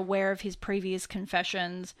letters, we're aware of his previous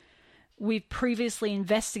confessions, we've previously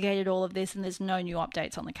investigated all of this, and there's no new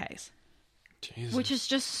updates on the case. Jesus. Which is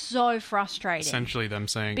just so frustrating. Essentially them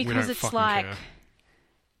saying, we because don't it's fucking like, care.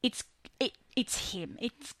 it's him.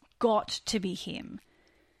 It's got to be him.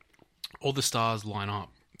 All the stars line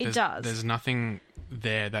up. It does. There's nothing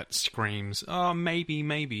there that screams, oh,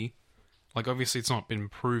 maybe. Like, obviously it's not been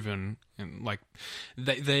proven. And, like,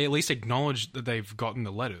 they at least acknowledge that they've gotten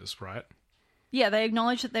the letters, right? Yeah, they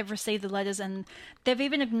acknowledge that they've received the letters, and they've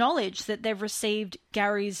even acknowledged that they've received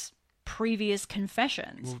Gary's previous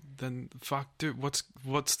confessions. Well, then, fuck, dude, what's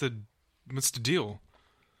the deal?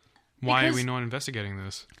 Why are we not investigating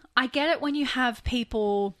this? I get it when you have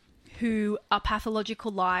people who are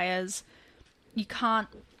pathological liars. You can't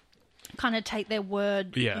kind of take their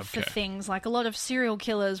word for things. Like, a lot of serial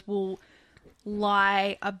killers will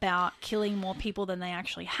lie about killing more people than they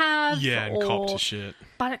actually have. Yeah, and cop to shit.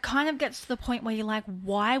 But it kind of gets to the point where you're like,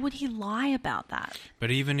 why would he lie about that?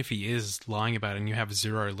 But even if he is lying about it and you have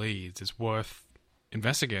zero leads, it's worth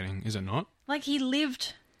investigating, is it not? Like, he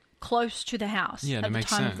lived close to the house at the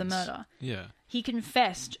time of the murder. Yeah. He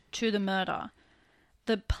confessed to the murder.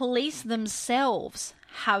 The police themselves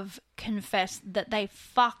have confessed that they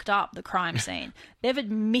fucked up the crime scene. They've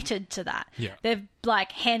admitted to that. Yeah. They've,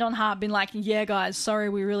 like, hand on heart been like, yeah, guys, sorry,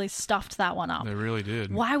 we really stuffed that one up. They really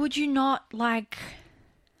did. Why would you not, like...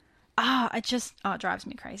 it drives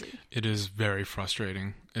me crazy. It is very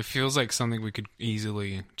frustrating. It feels like something we could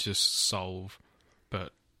easily just solve,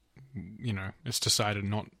 but, you know, it's decided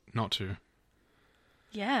not to.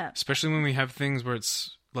 Yeah. Especially when we have things where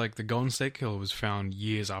it's like the Golden State Killer was found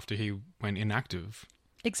years after he went inactive.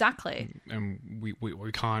 Exactly. And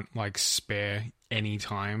we can't, like, spare any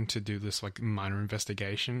time to do this, like, minor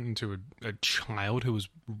investigation into a child who was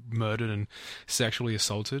murdered and sexually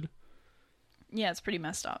assaulted. Yeah, it's pretty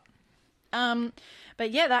messed up.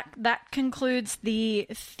 But yeah, that concludes the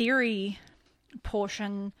theory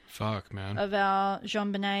portion Fuck, man. of our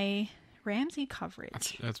JonBenét Ramsey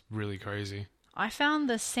coverage. That's really crazy. I found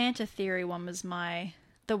the Santa theory one was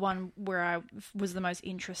the one where I was the most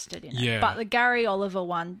interested in it. Yeah. But the Gary Oliver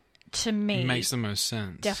one, to me, Makes the most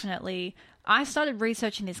sense. definitely. I started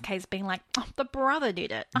researching this case being like, oh, the brother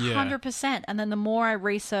did it, 100%. Yeah. And then the more I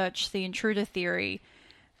researched the intruder theory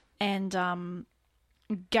and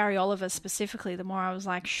Gary Oliver specifically, the more I was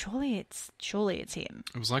like, surely it's him.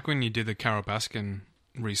 It was like when you did the Carol Baskin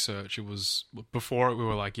research. It was before we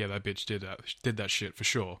were like, yeah, that bitch did that shit for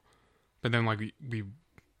sure. But then, like,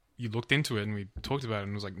 you looked into it and we talked about it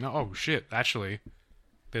and it was like, no, oh shit, actually,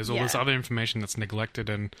 there's all this other information that's neglected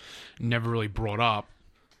and never really brought up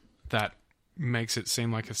that makes it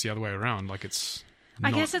seem like it's the other way around. Like, it's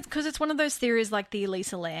I guess it's because it's one of those theories like the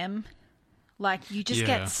Elisa Lam. Like, you just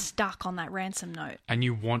get stuck on that ransom note. And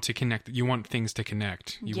you want to connect. You want things to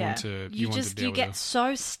connect. You get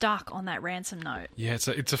so stuck on that ransom note. Yeah, it's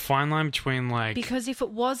a fine line between, like... Because if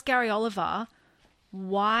it was Gary Oliver,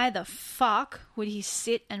 why the fuck would he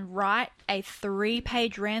sit and write a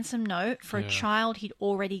 3-page ransom note for a child he'd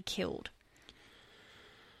already killed?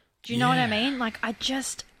 Do you know what I mean? Like,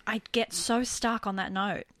 I get so stuck on that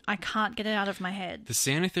note. I can't get it out of my head. The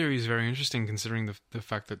Santa theory is very interesting considering the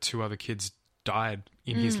fact that 2 other kids died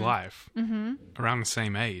in his life around the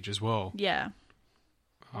same age as well. Yeah.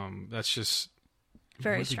 That's just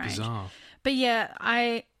very really strange. Bizarre. But yeah,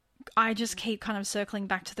 I just keep kind of circling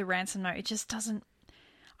back to the ransom note. It just doesn't...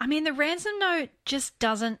 I mean, the ransom note just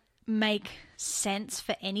doesn't make sense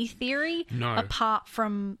for any theory No. apart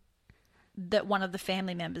from that one of the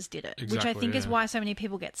family members did it, which I Exactly, think is yeah. why so many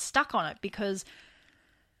people get stuck on it, because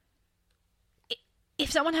if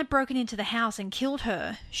someone had broken into the house and killed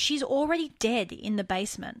her, she's already dead in the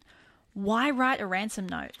basement. Why write a ransom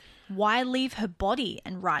note? Why leave her body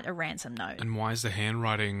and write a ransom note? And why is the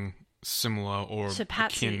handwriting similar or To akin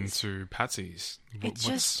Patsy's. to Patsy's? It's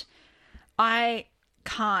just, I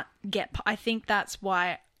can't get, I think that's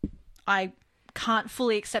why I can't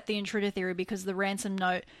fully accept the intruder theory, because the ransom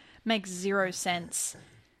note makes zero sense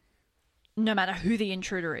no matter who the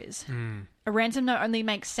intruder is. A ransom note only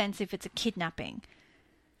makes sense if it's a kidnapping.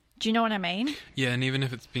 Do you know what I mean? Yeah, and even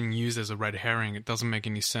if it's being used as a red herring, it doesn't make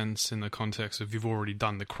any sense in the context of you've already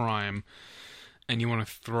done the crime and you want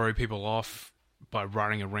to throw people off by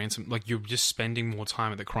writing a ransom. Like, you're just spending more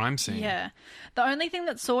time at the crime scene. Yeah. The only thing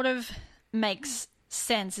that sort of makes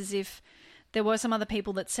sense is if there were some other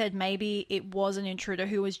people that said maybe it was an intruder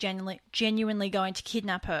who was genuinely going to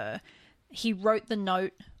kidnap her. He wrote the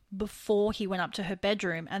note before he went up to her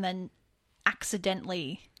bedroom and then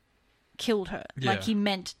accidentally killed her. Yeah. Like, he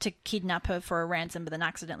meant to kidnap her for a ransom, but then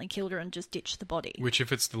accidentally killed her and just ditched the body. Which,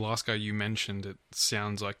 if it's the last guy you mentioned, it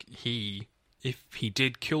sounds like if he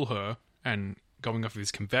did kill her, and going off of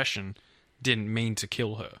his confession, didn't mean to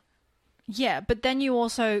kill her. Yeah, but then you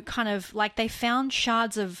also kind of, like, they found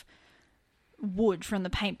shards of wood from the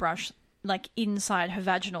paintbrush, like, inside her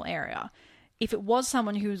vaginal area. If it was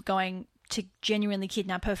someone who was going to genuinely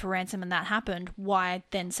kidnap her for ransom and that happened, why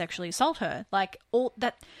then sexually assault her? Like, all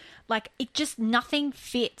that, like, it just, nothing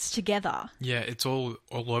fits together. Yeah, it's all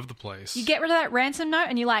over the place. You get rid of that ransom note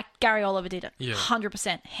and you're like, Gary Oliver did it. Yeah.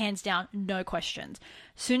 100%, hands down, no questions.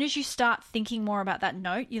 Soon as you start thinking more about that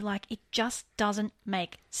note, you're like, it just doesn't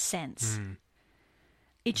make sense.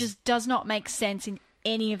 It just does not make sense in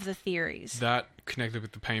any of the theories. That connected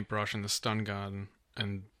with the paintbrush and the stun gun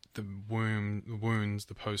and the wounds,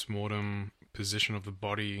 the post-mortem position of the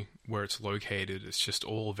body, where it's located, it's just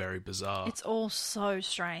all very bizarre. It's all so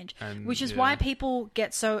strange, And, which is yeah. why people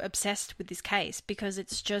get so obsessed with this case, because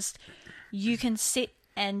it's just, you can sit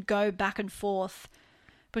and go back and forth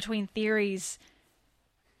between theories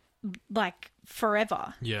like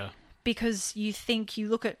forever, Yeah. because you think, you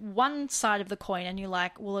look at one side of the coin and you're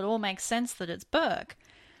like, well, it all makes sense that it's Burke.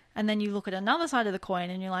 And then you look at another side of the coin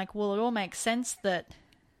and you're like, well, it all makes sense that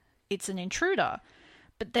it's an intruder.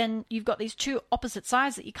 But then you've got these two opposite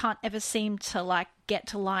sides that you can't ever seem to, like, get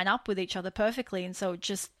to line up with each other perfectly, and so it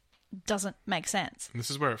just doesn't make sense. And this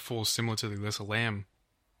is where it falls similar to the Alyssa Lamb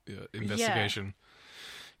investigation.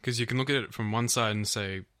 Because you can look at it from one side and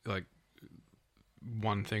say, like,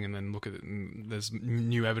 one thing, and then look at it and there's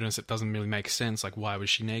new evidence that doesn't really make sense. Like, why was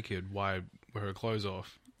she naked? Why were her clothes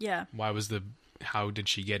off? Yeah. How did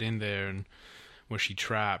she get in there? And was she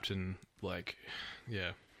trapped? And, like,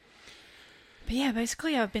 yeah. But yeah,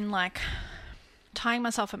 basically I've been, like, tying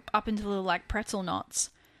myself up into little, like, pretzel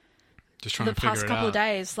knots Just trying the to figure past it couple out. of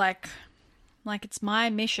days. Like it's my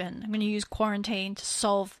mission. I'm going to use quarantine to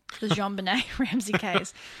solve the JonBenet Ramsey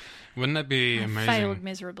case. Wouldn't that be I amazing failed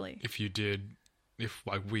miserably. if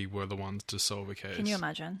like we were the ones to solve a case? Can you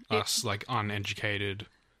imagine? Us, like, uneducated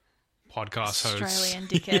podcast hosts. Australian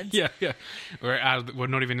dickheads. Yeah. We're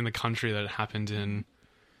not even in the country that it happened in.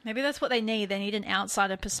 Maybe that's what they need. They need an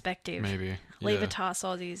outsider perspective. Maybe. Leave Yeah. it to us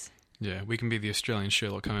Aussies. Yeah, we can be the Australian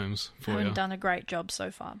Sherlock Holmes for Haven't you. done a great job so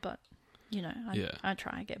far, but, you know, Yeah. I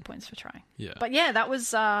try. I get points for trying. Yeah. But yeah, that was,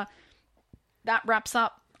 that wraps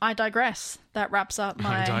up I Digress. That wraps up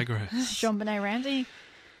my I digress. JonBenet Ramsey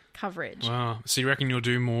coverage. Wow. So you reckon you'll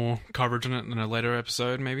do more coverage on it in a later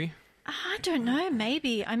episode, maybe? I don't know,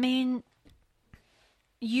 maybe. I mean,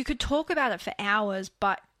 you could talk about it for hours,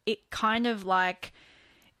 but it kind of, like,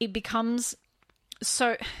 it becomes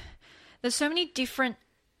so... There's so many different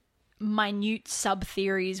minute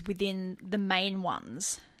sub-theories within the main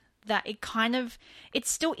ones that it kind of... It's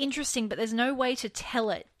still interesting, but there's no way to tell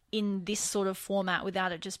it in this sort of format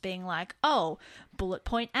without it just being like, oh, bullet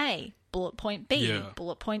point A, bullet point B, Yeah.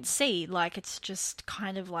 bullet point C. Like, it's just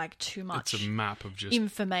kind of, like, too much It's a map of just...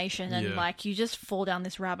 information, and Yeah. like, you just fall down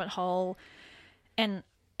this rabbit hole, and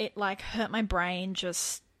it, like, hurt my brain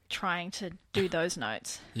just trying to do those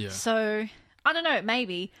notes. Yeah. So I don't know,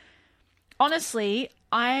 maybe. Honestly,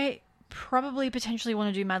 I probably potentially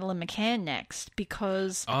want to do Madeleine McCann next,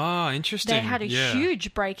 because Ah, interesting. they had a Yeah.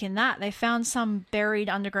 huge break in that. They found some buried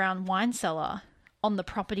underground wine cellar on the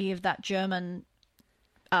property of that German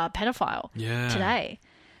pedophile Yeah. today.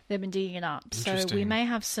 They've been digging it up. So we Interesting. may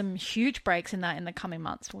have some huge breaks in that in the coming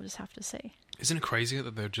months. We'll just have to see. Isn't it crazy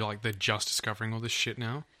that they're just discovering all this shit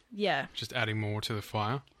now? Yeah. Just adding more to the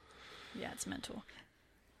fire? Yeah, it's mental.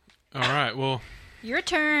 All right, well, Your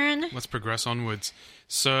turn. let's progress onwards.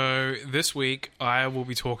 So this week, I will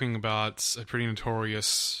be talking about a pretty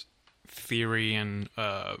notorious theory and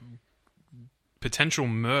potential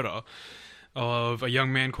murder of a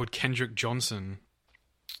young man called Kendrick Johnson,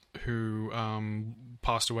 who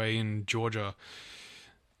passed away in Georgia,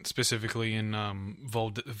 specifically in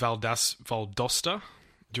Valdosta,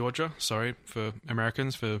 Georgia. Sorry for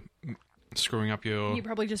Americans for screwing up your... You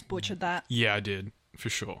probably just butchered that. Yeah, I did, for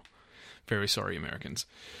sure. Very sorry, Americans.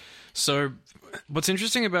 So, what's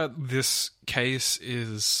interesting about this case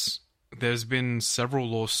is there's been several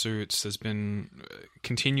lawsuits, there's been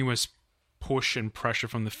continuous push and pressure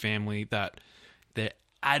from the family that they're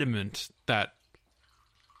adamant that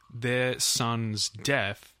their son's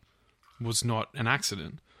death was not an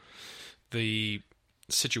accident. The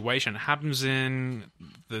situation it happens in,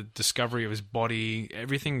 the discovery of his body,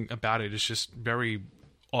 everything about it is just very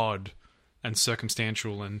odd and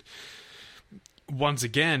circumstantial. And once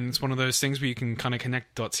again, it's one of those things where you can kind of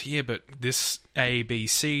connect dots here, but this A, B,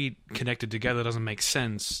 C connected together doesn't make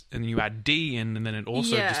sense. And you add D in, and then it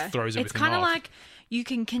also just throws everything off. It's kind of like you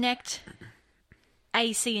can connect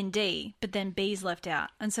A, C, and D, but then B's left out.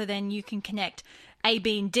 And so then you can connect A,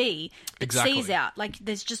 B, and D, but Exactly. C's out. Like,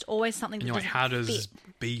 there's just always something that And you're like, doesn't how does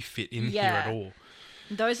fit. B fit in here Yeah. at all?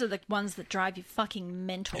 Those are the ones that drive you fucking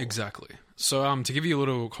mental. Exactly. So, to give you a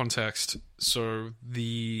little context, so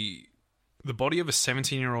the body of a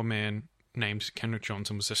 17-year-old man named Kendrick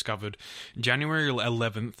Johnson was discovered January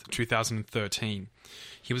 11th, 2013.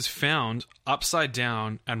 He was found upside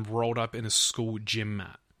down and rolled up in a school gym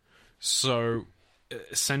mat. So,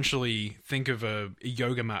 essentially, think of a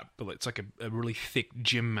yoga mat, but it's like a really thick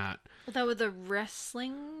gym mat. They were the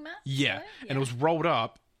wrestling mats? Yeah, though? and it was rolled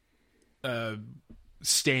up,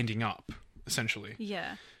 standing up, essentially.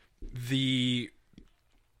 Yeah. The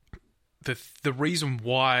reason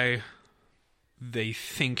why they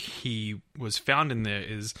think he was found in there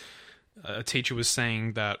is a teacher was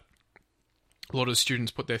saying that a lot of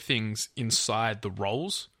students put their things inside the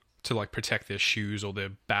rolls to like protect their shoes or their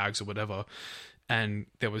bags or whatever, and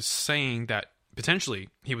they was saying that potentially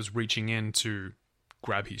he was reaching in to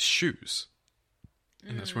grab his shoes,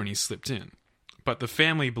 and that's when he slipped in. But the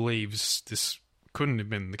family believes this couldn't have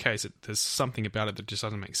been the case. There's something about it that just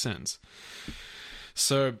doesn't make sense.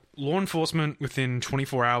 So law enforcement, within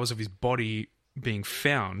 24 hours of his body being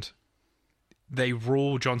found, they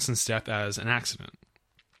rule Johnson's death as an accident.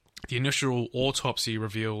 The initial autopsy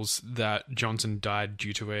reveals that Johnson died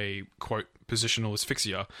due to a, quote, positional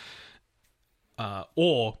asphyxia,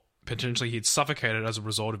 or potentially he'd suffocated as a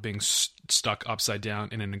result of being stuck upside down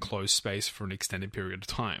in an enclosed space for an extended period of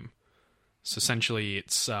time. So essentially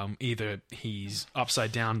it's either he's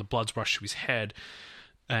upside down, the blood's rushed to his head,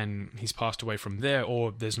 and he's passed away from there,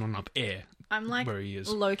 or there's not enough air. I'm like where he is.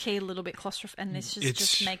 low-key a little bit claustrophobic, and this is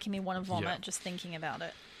just making me want to vomit yeah. just thinking about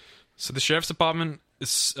it. So the sheriff's department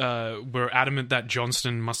were adamant that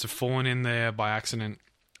Johnston must have fallen in there by accident,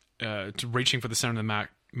 to reaching for the center of the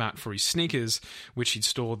mat for his sneakers, which he'd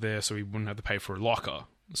stored there so he wouldn't have to pay for a locker.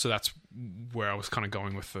 So that's where I was kind of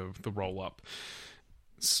going with the roll-up.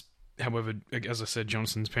 However, as I said,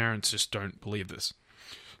 Johnson's parents just don't believe this.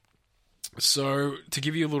 So to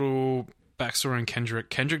give you a little backstory on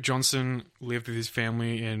Kendrick Johnson lived with his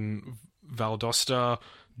family in Valdosta,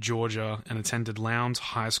 Georgia, and attended Lowndes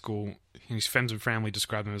High School. His friends and family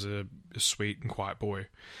described him as a sweet and quiet boy.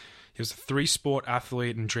 He was a 3-sport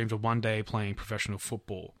athlete and dreamed of one day playing professional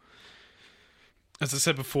football. As I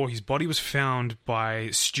said before, his body was found by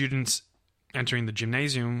students entering the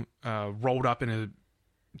gymnasium, rolled up in a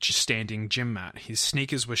standing gym mat. His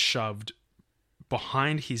sneakers were shoved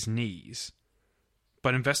behind his knees,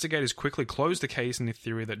 but investigators quickly closed the case in the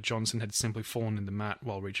theory that Johnson had simply fallen in the mat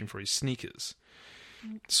while reaching for his sneakers.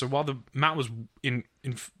 So while the mat was in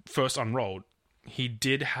first unrolled, he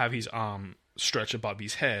did have his arm stretched above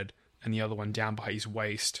his head and the other one down by his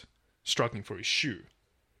waist, struggling for his shoe.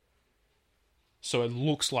 So it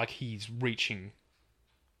looks like he's reaching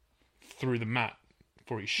through the mat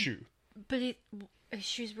for his shoe. But his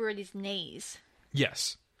shoes were at his knees.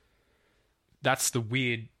 Yes. That's the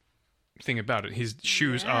weird thing about it. His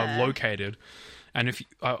shoes are located. And if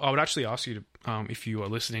I would actually ask you to, if you are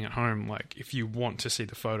listening at home, like if you want to see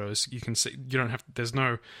the photos, you can see. You don't have.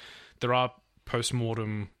 There are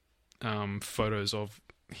post-mortem photos of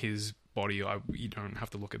his body. You don't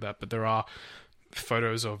have to look at that, but there are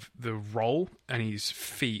photos of the roll and his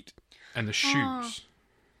feet and the shoes,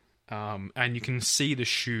 and you can see the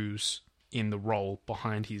shoes in the roll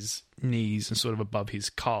behind his knees and sort of above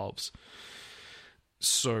his calves.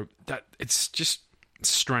 So that it's just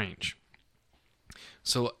strange.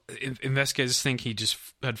 So investigators think he just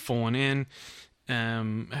had fallen in,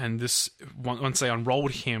 and this once they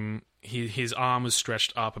unrolled him, his arm was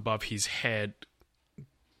stretched up above his head,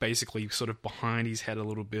 basically sort of behind his head a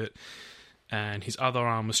little bit, and his other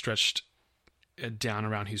arm was stretched down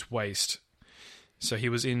around his waist. So he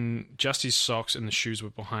was in just his socks, and the shoes were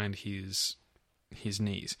behind his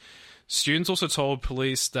knees. Students also told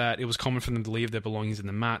police that it was common for them to leave their belongings in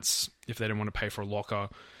the mats if they didn't want to pay for a locker.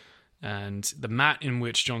 And the mat in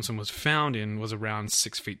which Johnson was found in was around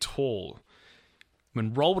 6 feet tall.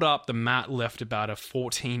 When rolled up, the mat left about a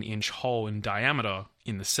 14-inch hole in diameter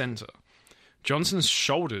in the center. Johnson's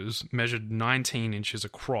shoulders measured 19 inches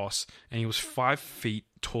across, and he was 5 feet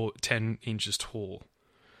tall, 10 inches tall.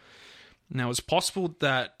 Now, it's possible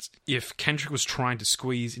that if Kendrick was trying to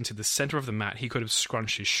squeeze into the center of the mat, he could have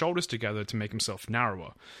scrunched his shoulders together to make himself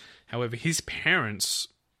narrower. However, his parents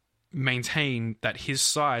maintain that his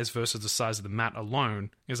size versus the size of the mat alone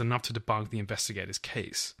is enough to debunk the investigators'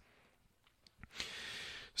 case.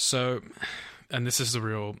 So, and this is the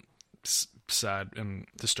real sad and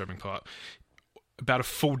disturbing part, about a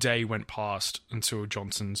full day went past until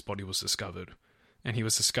Johnson's body was discovered. And he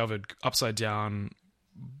was discovered upside down.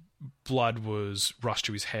 Blood was rushed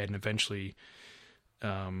to his head, and eventually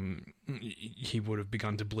he would have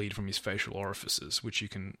begun to bleed from his facial orifices, which you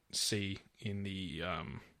can see in the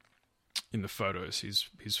photos.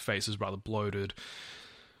 His face is rather bloated.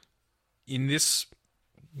 In this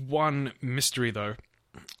one mystery, though,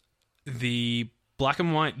 the black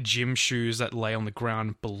and white gym shoes that lay on the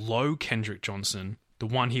ground below Kendrick Johnson, the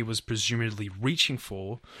one he was presumably reaching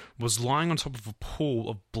for, was lying on top of a pool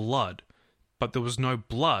of blood, but there was no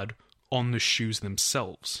blood on the shoes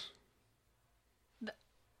themselves.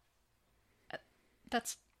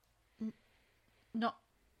 That's not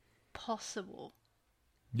possible.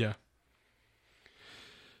 Yeah.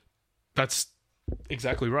 That's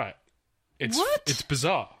exactly right. It's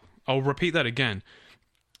bizarre. I'll repeat that again.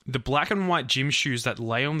 The black and white gym shoes that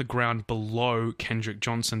lay on the ground below Kendrick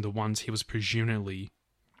Johnson, the ones he was presumably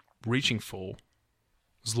reaching for,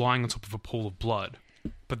 was lying on top of a pool of blood,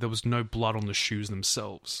 but there was no blood on the shoes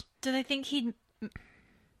themselves. Do they think he'd...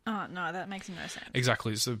 Oh, no, that makes no sense.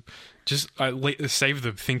 Exactly. So just save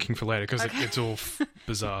the thinking for later, because it's all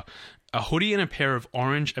bizarre. A hoodie and a pair of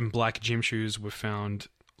orange and black gym shoes were found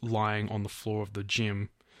lying on the floor of the gym,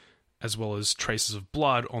 as well as traces of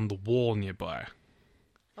blood on the wall nearby.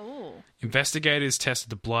 Oh. Investigators tested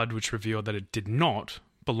the blood, which revealed that it did not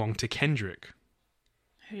belong to Kendrick.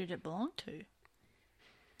 Who did it belong to?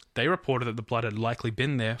 They reported that the blood had likely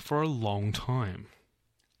been there for a long time.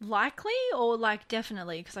 Likely or like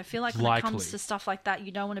definitely? Because I feel like when it comes to stuff like that,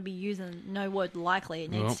 you don't want to be using no word likely. It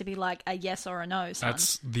needs to be like a yes or a no, son.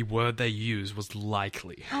 That's the word they used, was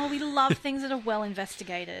likely. Oh, we love things that are well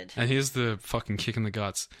investigated. And here's the fucking kick in the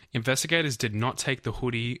guts. Investigators did not take the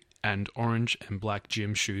hoodie and orange and black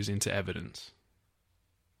gym shoes into evidence.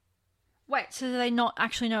 Wait, so do they not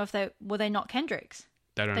actually know if they not Kendrick's?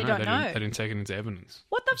 They don't know. They didn't take it into evidence.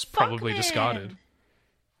 What the fuck, probably man? discarded.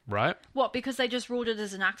 Right? What, because they just ruled it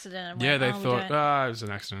as an accident? And yeah, went, they thought, it was an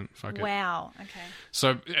accident. Fuck it. Wow, okay.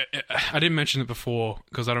 So, I didn't mention it before,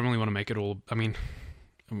 because I don't really want to make it all... I mean,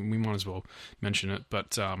 we might as well mention it,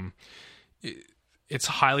 but it's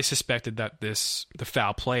highly suspected that the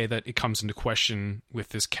foul play that it comes into question with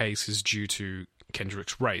this case is due to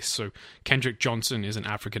Kendrick's race. So, Kendrick Johnson is an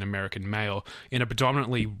African-American male in a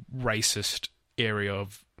predominantly racist area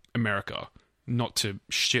of America. Not to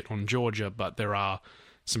shit on Georgia, but there are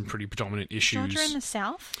some pretty predominant issues. Georgia in the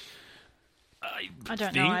South? I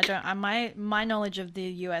don't know. My knowledge of the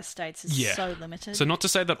US states is so limited. So not to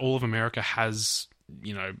say that all of America has,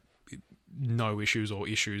 no issues or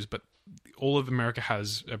issues, but all of America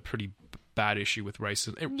has a pretty bad issue with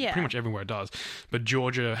racism. Pretty much everywhere it does. But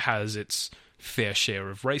Georgia has its fair share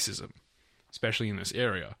of racism, especially in this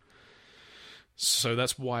area. So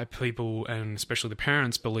that's why people, and especially the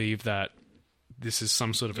parents, believe that this is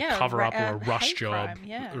some sort of a cover-up or a rush job,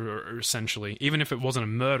 or essentially. Even if it wasn't a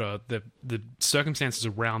murder, the circumstances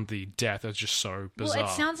around the death are just so bizarre. Well,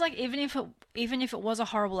 it sounds like even if it was a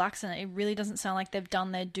horrible accident, it really doesn't sound like they've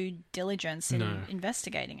done their due diligence in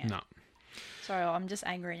investigating it. No. Sorry, I'm just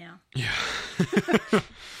angry now. Yeah.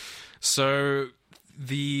 So...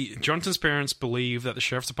 The Johnson's parents believe that the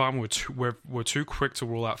sheriff's department were too quick to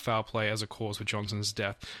rule out foul play as a cause for Johnson's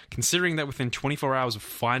death, considering that within 24 hours of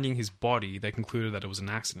finding his body, they concluded that it was an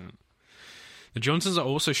accident. The Johnsons are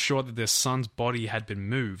also sure that their son's body had been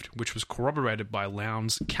moved, which was corroborated by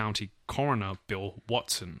Lowndes County coroner Bill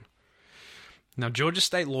Watson. Now, Georgia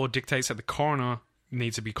state law dictates that the coroner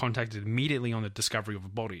needs to be contacted immediately on the discovery of a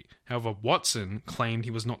body. However, Watson claimed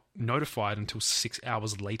he was not notified until 6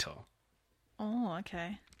 hours later. Oh,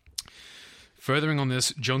 okay. Furthering on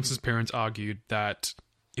this, Johnson's parents argued that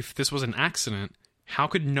if this was an accident, how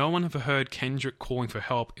could no one have heard Kendrick calling for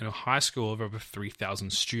help in a high school of over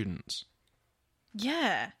 3,000 students?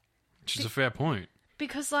 Yeah. Which is a fair point.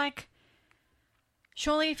 Because, like,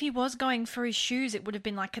 surely if he was going for his shoes, it would have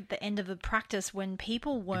been, like, at the end of the practice when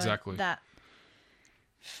people weren't that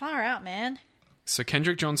far out, man. So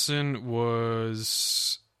Kendrick Johnson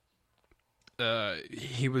was...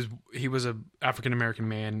 he was a African American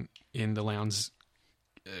man in the Lowndes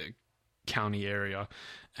County area,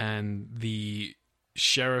 and the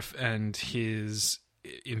sheriff and his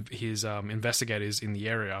investigators in the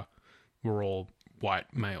area were all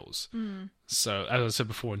white males. So, as I said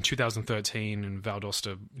before, in 2013 in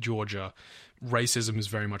Valdosta, Georgia, racism is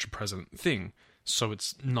very much a present thing. So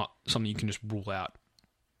it's not something you can just rule out.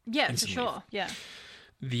 Yeah, instantly. for sure. Yeah.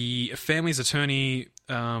 The family's attorney,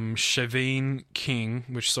 Shaveen King,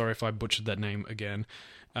 which, sorry if I butchered that name again,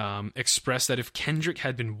 expressed that if Kendrick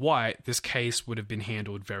had been white, this case would have been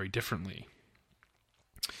handled very differently.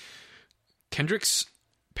 Kendrick's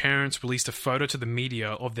parents released a photo to the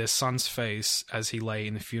media of their son's face as he lay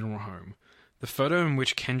in the funeral home. The photo, in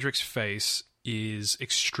which Kendrick's face is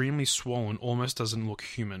extremely swollen, almost doesn't look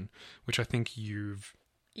human, which I think you've...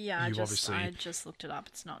 Yeah, I just looked it up.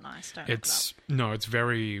 It's not nice. Don't look it up. No, it's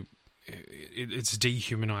very... It's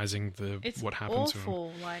dehumanizing what happens to him.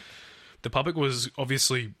 Awful. Like, the public was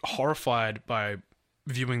obviously horrified by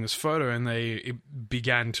viewing this photo, and they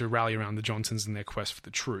began to rally around the Johnsons in their quest for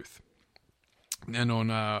the truth. And on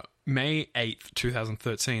May 8th,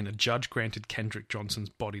 2013, a judge granted Kendrick Johnson's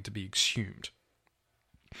body to be exhumed.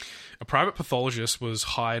 A private pathologist was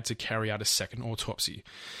hired to carry out a second autopsy.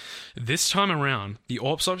 This time around, the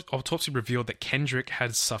autopsy revealed that Kendrick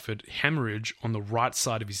had suffered hemorrhage on the right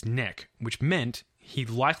side of his neck, which meant he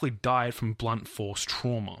likely died from blunt force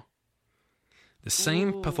trauma. The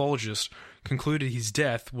same pathologist concluded his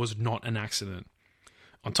death was not an accident.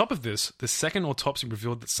 On top of this, the second autopsy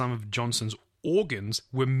revealed that some of Johnson's organs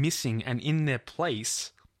were missing, and in their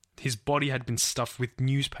place, his body had been stuffed with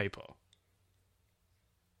newspaper.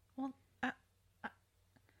 Well,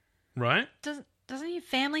 right? Doesn't your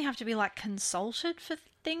family have to be, like, consulted for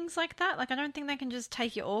things like that? Like, I don't think they can just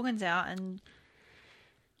take your organs out and...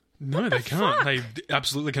 No, they can't. They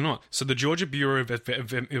absolutely cannot. So the Georgia Bureau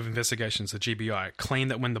of Investigations, the GBI,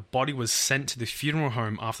 claimed that when the body was sent to the funeral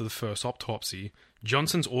home after the first autopsy,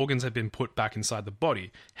 Johnson's organs had been put back inside the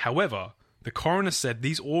body. However, the coroner said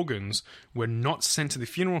these organs were not sent to the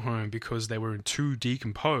funeral home because they were too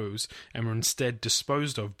decomposed and were instead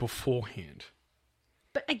disposed of beforehand.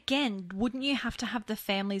 But again, wouldn't you have to have the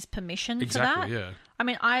family's permission for that? Exactly, yeah. I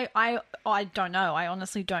mean, I don't know. I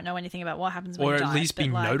honestly don't know anything about what happens when you die. Or at least be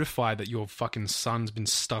notified that your fucking son's been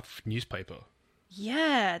stuffed with newspaper.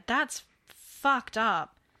 Yeah, that's fucked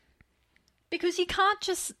up. Because you can't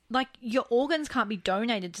just, like, your organs can't be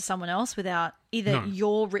donated to someone else without either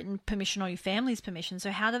your written permission or your family's permission.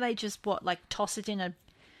 So how do they just, toss it in a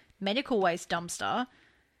medical waste dumpster?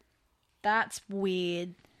 That's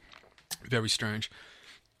weird. Very strange.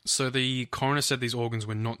 So the coroner said these organs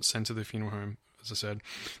were not sent to the funeral home, as I said.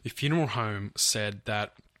 The funeral home said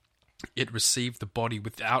that it received the body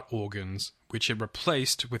without organs, which it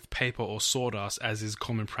replaced with paper or sawdust, as is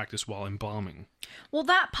common practice while embalming. Well,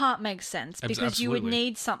 that part makes sense, because Absolutely. you would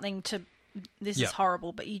need something to... This is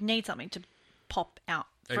horrible, but you'd need something to pop out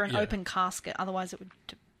for an open casket, otherwise it would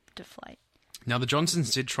deflate. Now, the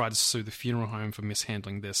Johnsons did try to sue the funeral home for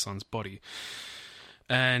mishandling their son's body,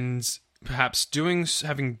 and perhaps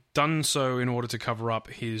having done so in order to cover up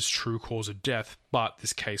his true cause of death, but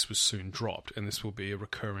this case was soon dropped, and this will be a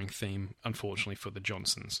recurring theme, unfortunately, for the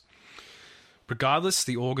Johnsons. Regardless,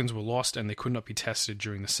 the organs were lost and they could not be tested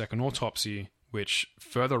during the second autopsy, which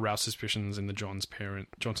further aroused suspicions in the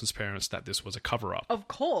Johnson's parents that this was a cover-up. Of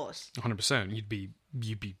course. 100%. You'd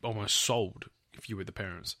be almost sold if you were the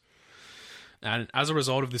parents. And as a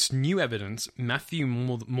result of this new evidence, Matthew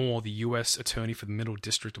Moore, the U.S. Attorney for the Middle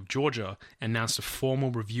District of Georgia, announced a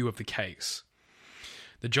formal review of the case.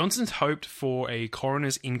 The Johnsons hoped for a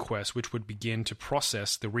coroner's inquest which would begin to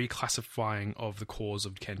process the reclassifying of the cause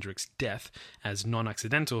of Kendrick's death as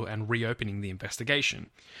non-accidental and reopening the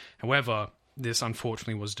investigation. However, this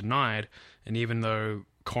unfortunately was denied, and even though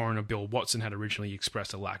Coroner Bill Watson had originally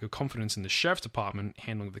expressed a lack of confidence in the Sheriff's Department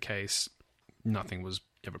handling the case, nothing was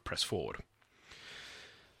ever pressed forward.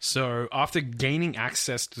 So, after gaining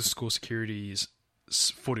access to the school security's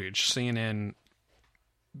footage, CNN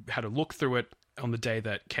had a look through it on the day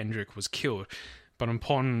that Kendrick was killed, but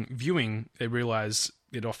upon viewing, they realized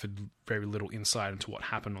it offered very little insight into what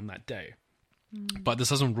happened on that day. But this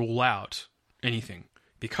doesn't rule out anything,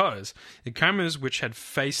 because the cameras which had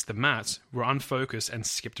faced the mats were unfocused and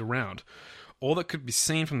skipped around. All that could be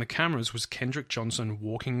seen from the cameras was Kendrick Johnson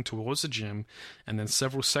walking towards the gym, and then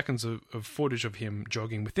several seconds of footage of him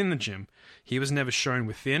jogging within the gym. He was never shown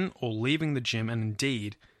within or leaving the gym, and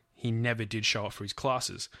indeed, he never did show up for his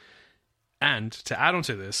classes. And to add on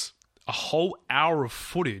to this, a whole hour of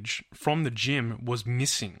footage from the gym was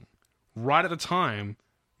missing right at the time,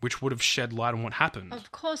 which would have shed light on what happened.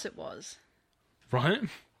 Of course it was. Right?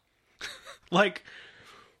 Like,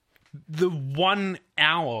 the 1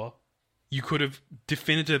 hour you could have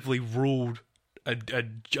definitively ruled a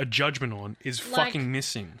judgment on is fucking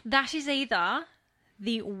missing. That is either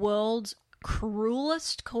the world's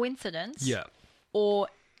cruelest coincidence, Yeah. or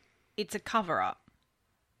it's a cover-up.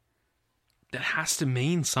 That has to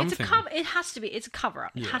mean something. It has to be. It's a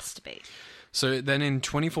cover-up. It has to be. So then in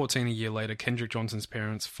 2014, a year later, Kendrick Johnson's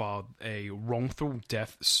parents filed a wrongful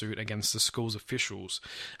death suit against the school's officials,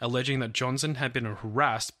 alleging that Johnson had been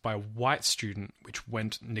harassed by a white student, which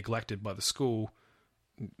went neglected by the school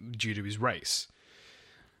due to his race.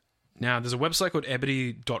 Now, there's a website called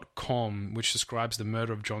ebony.com which describes the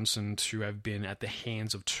murder of Johnson to have been at the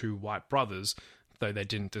hands of two white brothers, though they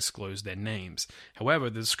didn't disclose their names. However,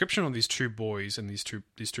 the description of these two boys and these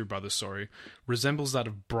two brothers, resembles that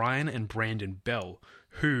of Brian and Brandon Bell,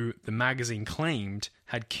 who the magazine claimed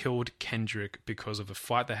had killed Kendrick because of a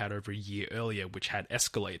fight they had over a year earlier, which had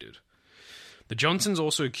escalated. The Johnsons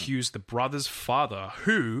also accused the brother's father,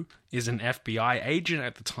 who is an FBI agent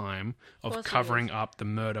at the time, of covering up the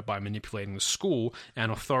murder by manipulating the school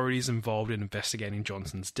and authorities involved in investigating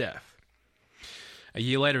Johnson's death. A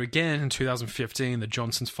year later again, in 2015, the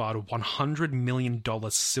Johnsons filed a $100 million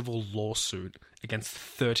civil lawsuit against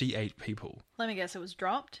 38 people. Let me guess, it was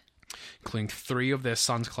dropped? Including 3 of their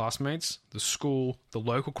son's classmates, the school, the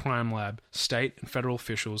local crime lab, state and federal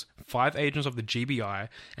officials, 5 agents of the GBI,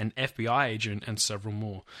 an FBI agent, and several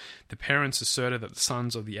more. The parents asserted that the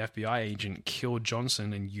sons of the FBI agent killed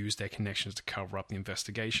Johnson and used their connections to cover up the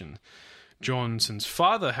investigation. Johnson's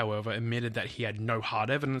father, however, admitted that he had no hard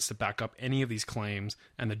evidence to back up any of these claims,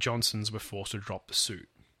 and the Johnsons were forced to drop the suit.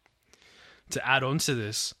 To add on to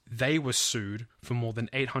this, they were sued for more than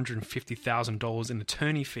 $850,000 in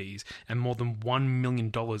attorney fees and more than $1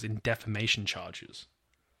 million in defamation charges.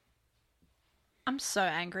 I'm so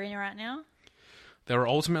angry right now. They were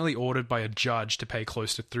ultimately ordered by a judge to pay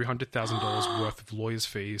close to $300,000 worth of lawyers'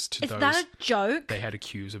 fees to those that a joke? they had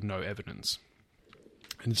accused of no evidence.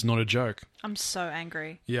 And it's not a joke. I'm so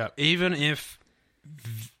angry. Yeah, even if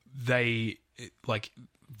they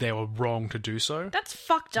were wrong to do so. That's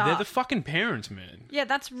fucked up. They're the fucking parents, man. Yeah,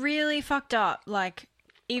 that's really fucked up. Like,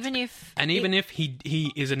 even if... even if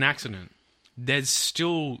he is an accident, there's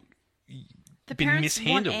still the been parents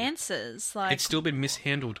mishandled. want answers. Like, It's still been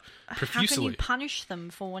mishandled profusely. how can you punish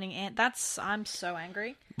them for wanting I'm so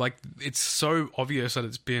angry. Like, it's so obvious that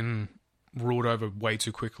it's been ruled over way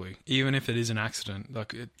too quickly. Even if it is an accident,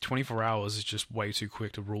 like 24 hours is just way too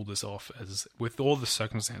quick to rule this off. As with all the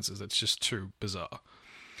circumstances, it's just too bizarre.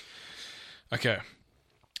 Okay,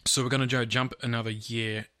 so we're going to jump another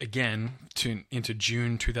year again into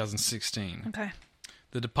June 2016. Okay.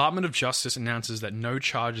 The Department of Justice announces that no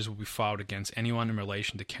charges will be filed against anyone in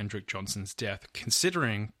relation to Kendrick Johnson's death,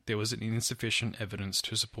 considering there was insufficient evidence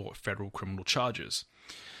to support federal criminal charges.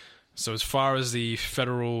 So as far as the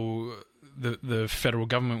federal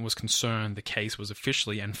government was concerned, the case was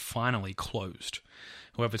officially and finally closed.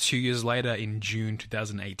 However, 2 years later, in June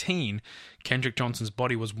 2018, Kendrick Johnson's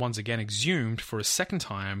body was once again exhumed for a second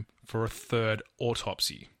time for a third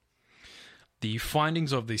autopsy. The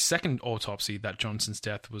findings of the second autopsy that Johnson's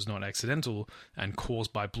death was not accidental and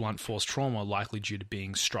caused by blunt force trauma, likely due to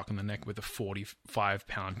being struck in the neck with a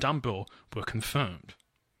 45-pound dumbbell, were confirmed.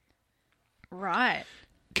 Right.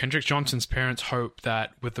 Kendrick Johnson's parents hope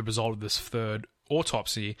that with the result of this third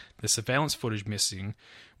autopsy, the surveillance footage missing,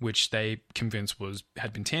 which they convinced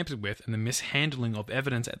had been tampered with, and the mishandling of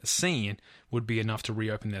evidence at the scene would be enough to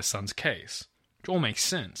reopen their son's case. Which all makes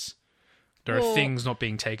sense. There are things not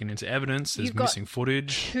being taken into evidence, there's missing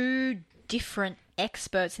footage. 2 different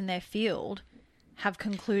experts in their field have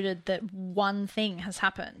concluded that one thing has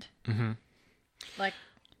happened. Mm-hmm. Like...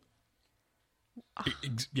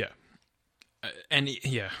 Yeah.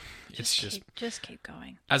 It's just keep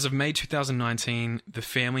going. As of May 2019, the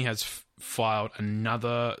family has filed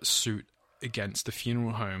another suit against the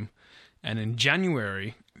funeral home, and in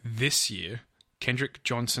January this year, Kendrick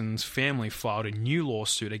Johnson's family filed a new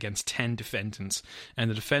lawsuit against 10 defendants, and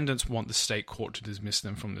the defendants want the state court to dismiss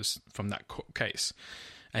them from that case.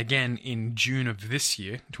 Again, in June of this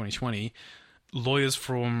year, 2020, lawyers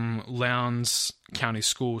from Lowndes County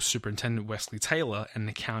School Superintendent Wesley Taylor and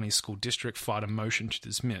the county school district filed a motion to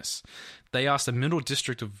dismiss. They asked the Middle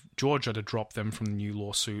District of Georgia to drop them from the new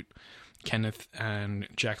lawsuit. Kenneth and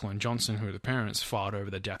Jacqueline Johnson, who are the parents, filed over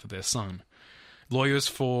the death of their son. Lawyers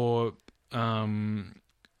for...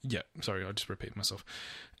 sorry, I'll just repeat myself.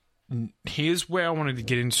 Here's where I wanted to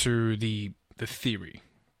get into the theory.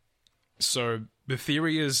 So the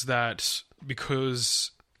theory is that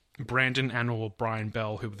because Brandon and or Brian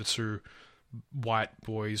Bell, who were the two white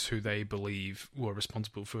boys who they believe were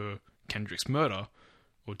responsible for Kendrick's murder,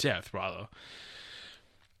 or death rather,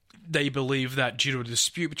 they believe that due to a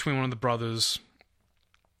dispute between one of the brothers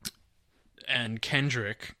and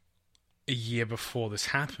Kendrick a year before this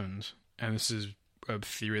happened, and this is a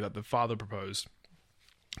theory that the father proposed,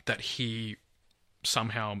 that he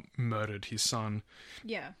somehow murdered his son.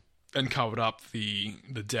 Yeah. And covered up the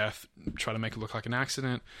death, try to make it look like an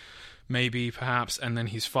accident, maybe, perhaps, and then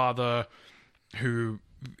his father,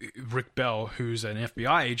 Rick Bell, who's an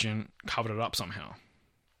FBI agent, covered it up somehow.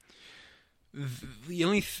 The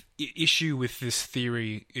only issue with this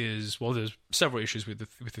theory is, well, there's several issues with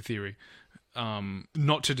the theory.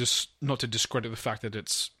 Not to discredit the fact that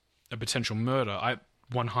it's a potential murder. I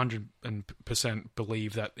 100%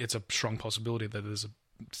 believe that it's a strong possibility that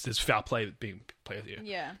there's foul play being played here.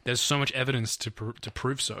 Yeah. There's so much evidence to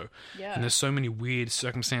prove so. Yeah. And there's so many weird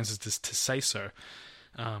circumstances to say so.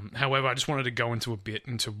 However, I just wanted to go into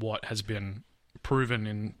what has been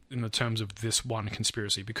proven in the terms of this one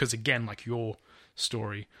conspiracy. Because again, like your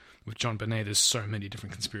story with John Bonet, there's so many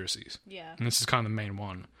different conspiracies. Yeah. And this is kind of the main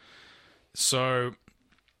one. So,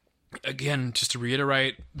 again, just to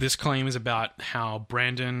reiterate, this claim is about how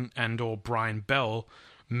Brandon and or Brian Bell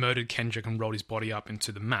murdered Kendrick and rolled his body up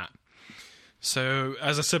into the mat. So,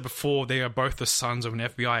 as I said before, they are both the sons of an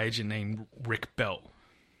FBI agent named Rick Bell.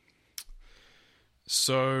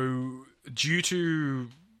 So, due to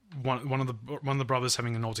one of the brothers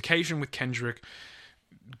having an altercation with Kendrick,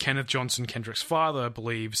 Kenneth Johnson, Kendrick's father,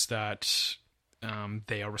 believes that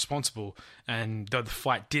they are responsible. And though the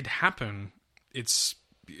fight did happen, it's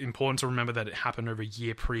important to remember that it happened over a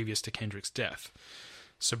year previous to Kendrick's death.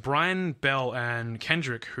 So Brian Bell and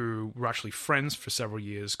Kendrick, who were actually friends for several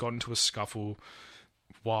years, got into a scuffle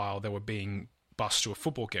while they were being bused to a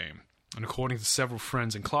football game. And according to several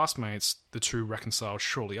friends and classmates, the two reconciled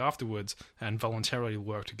shortly afterwards and voluntarily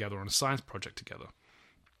worked together on a science project together.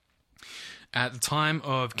 At the time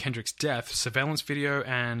of Kendrick's death, surveillance video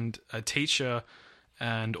and a teacher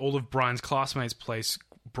and all of Brian's classmates placed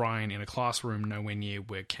Brian in a classroom nowhere near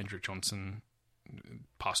where Kendrick Johnson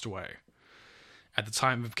passed away. At the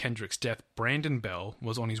time of Kendrick's death, Brandon Bell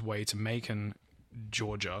was on his way to Macon,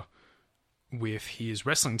 Georgia, with his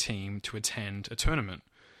wrestling team to attend a tournament.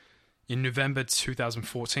 In November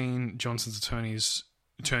 2014, Johnson's attorney,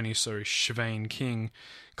 Shivane King,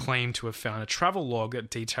 claimed to have found a travel log that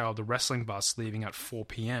detailed the wrestling bus leaving at 4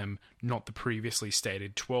 p.m., not the previously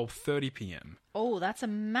stated 12:30 p.m. Oh, that's a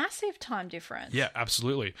massive time difference. Yeah,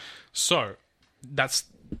 absolutely. So, that's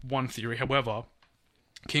one theory. However,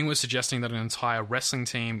 King was suggesting that an entire wrestling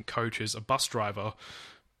team, coaches, a bus driver,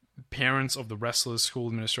 parents of the wrestlers, school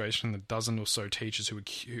administration, the dozen or so teachers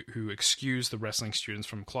who excused the wrestling students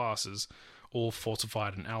from classes, all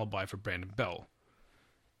falsified an alibi for Brandon Bell.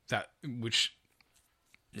 Yeah.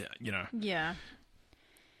 You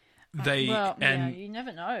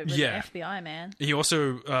never know. But yeah, the FBI, man. He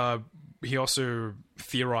also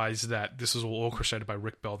theorized that this was all orchestrated by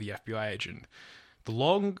Rick Bell, the FBI agent. The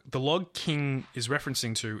log King is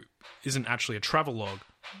referencing to isn't actually a travel log,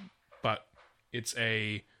 but it's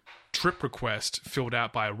a trip request filled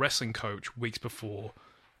out by a wrestling coach weeks before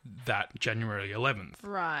that January 11th.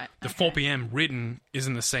 Right. The 4 p.m. written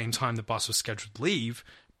isn't the same time the bus was scheduled to leave,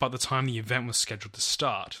 but the time the event was scheduled to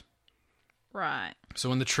start. Right. So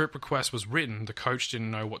when the trip request was written, the coach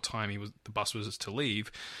didn't know what time the bus was to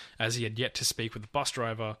leave, as he had yet to speak with the bus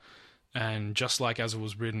driver. And just like as it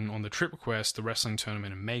was written on the trip request, the wrestling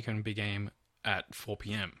tournament in Macon began at 4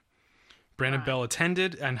 p.m. Brandon Bell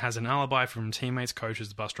attended and has an alibi from teammates, coaches,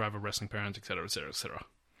 the bus driver, wrestling parents, etc., etc., etc.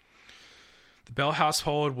 The Bell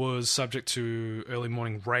household was subject to early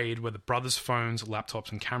morning raid where the brothers' phones,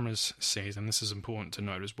 laptops, and cameras seized, and this is important to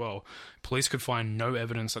note as well. Police could find no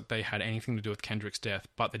evidence that they had anything to do with Kendrick's death,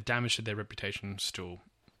 but the damage to their reputation still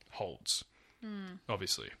holds,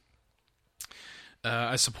 obviously.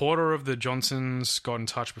 A supporter of the Johnsons got in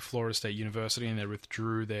touch with Florida State University and they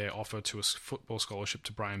withdrew their offer to a football scholarship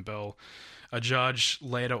to Brian Bell. A judge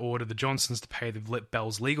later ordered the Johnsons to pay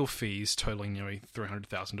Bell's legal fees, totaling nearly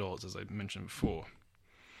 $300,000, as I mentioned before.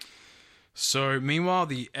 So, meanwhile,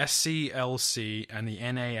 the SCLC and the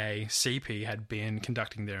NAACP had been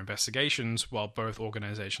conducting their investigations, while both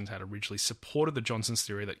organizations had originally supported the Johnsons'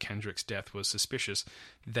 theory that Kendrick's death was suspicious.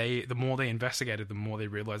 The more they investigated, the more they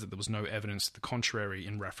realized that there was no evidence to the contrary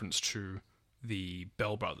in reference to the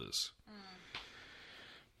Bell brothers.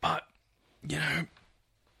 But, you know,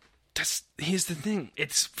 here's the thing.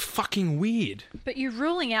 It's fucking weird. But you're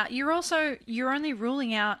only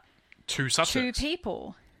ruling out Two suspects. 2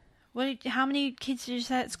 people. How many kids did you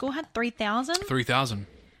say at school had? 3,000? 3,000.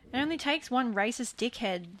 It only takes one racist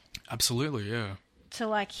dickhead Absolutely, yeah. to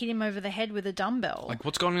like hit him over the head with a dumbbell. Like,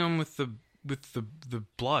 what's going on with the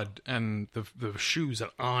blood and the shoes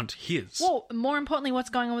that aren't his? Well, more importantly, what's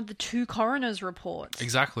going on with the 2 coroner's reports?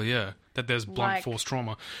 Exactly, yeah. That there's blunt force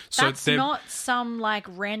trauma. So that's not some like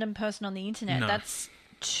random person on the internet. No. That's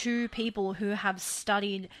 2 people who have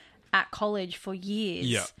studied at college for years.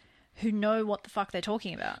 Yeah. Who know what the fuck they're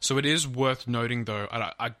talking about. So it is worth noting, though,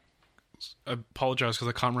 I apologize because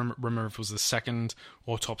I can't remember if it was the second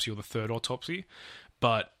autopsy or the third autopsy,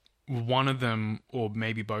 but one of them, or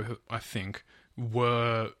maybe both, I think,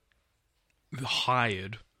 were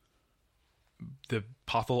hired. I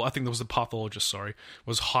think there was the pathologist,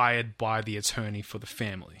 was hired by the attorney for the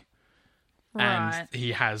family. Right. And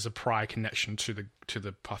he has a prior connection to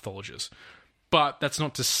the pathologist. But that's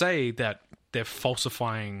not to say that they're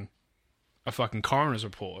falsifying a fucking coroner's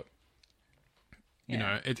report. You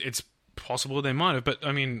know, it's possible they might have, but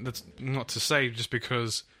I mean, that's not to say just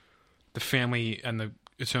because the family and the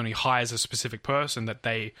attorney hires a specific person that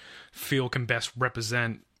they feel can best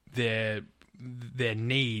represent their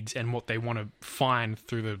needs and what they want to find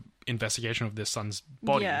through the investigation of their son's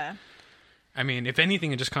body. Yeah. I mean, if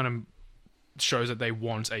anything, it just kind of shows that they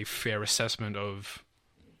want a fair assessment of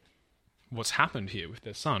what's happened here with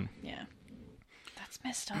their son. Yeah. That's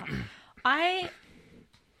messed up. I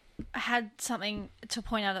had something to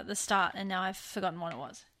point out at the start, and now I've forgotten what it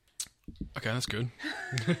was. Okay, that's good.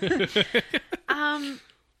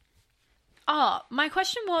 My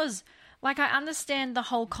question was, like, I understand the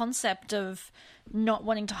whole concept of not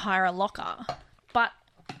wanting to hire a locker, but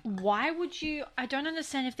why would you... I don't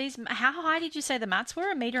understand if these... How high did you say the mats were?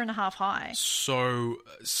 1.5 meters high. So,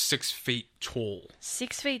 6 feet tall.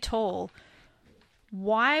 6 feet tall.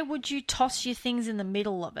 Why would you toss your things in the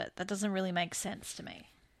middle of it? That doesn't really make sense to me.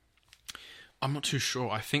 I'm not too sure.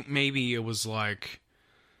 I think maybe it was like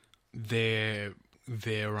they're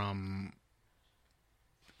lying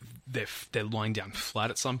down flat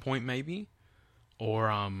at some point, maybe,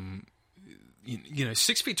 or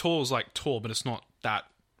 6 feet tall is like tall, but it's not that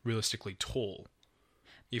realistically tall.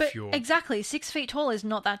 Exactly, 6 feet tall is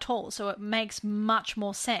not that tall, so it makes much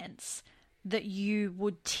more sense that you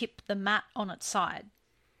would tip the mat on its side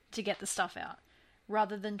to get the stuff out,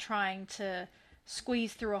 rather than trying to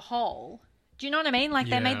squeeze through a hole. Do you know what I mean? Like,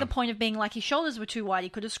 they made the point of being like, his shoulders were too wide, he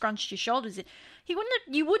could have scrunched his shoulders in.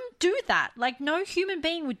 You wouldn't do that. Like, no human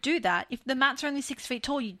being would do that. If the mats are only 6 feet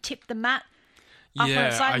tall, you'd tip the mat up on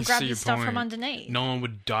its side and grab your stuff from underneath. No one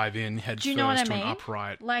would dive in head Do you know what I first to mean? an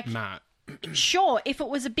upright mat. Sure, if it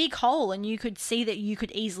was a big hole and you could see that you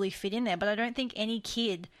could easily fit in there, but I don't think any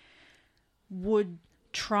kid would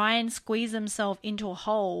try and squeeze themselves into a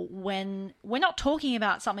hole when we're not talking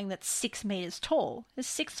about something that's 6 meters tall. It's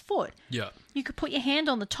 6 foot. Yeah. You could put your hand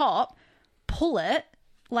on the top, pull it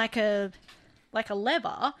like a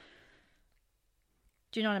lever.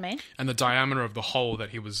 Do you know what I mean? And the diameter of the hole that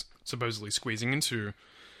he was supposedly squeezing into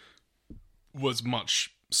was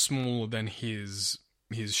much smaller than his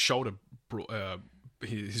shoulder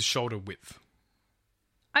width.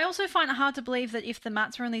 I also find it hard to believe that if the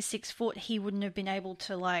mats were only 6 foot, he wouldn't have been able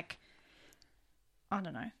to, like, I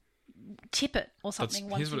don't know, tip it or something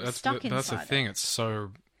once he was stuck inside. That's the thing. It's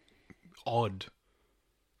so odd.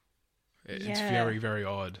 It's very, very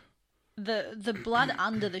odd. The blood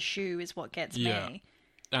under the shoe is what gets me.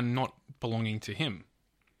 And not belonging to him.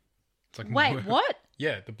 It's like, wait, what?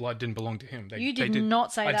 Yeah, the blood didn't belong to him. You did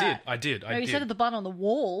not say that. I did. No, you said the blood on the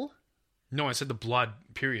wall. No, I said the blood,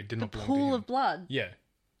 period, did not belong to him. The pool of blood. Yeah.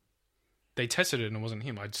 They tested it and it wasn't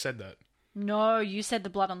him. I'd said that. No, you said the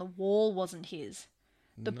blood on the wall wasn't his.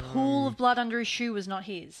 The pool of blood under his shoe was not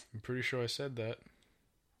his. I'm pretty sure I said that.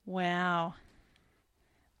 Wow.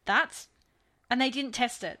 And they didn't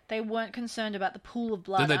test it. They weren't concerned about the pool of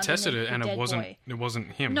blood. Then they tested it and it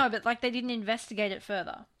wasn't him. No, but like they didn't investigate it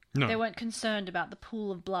further. No. They weren't concerned about the pool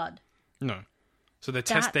of blood. No. So they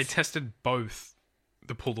tested both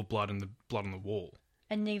the pool of blood and the blood on the wall.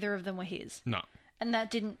 And neither of them were his. No. And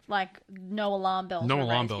that didn't, like, no alarm bells No were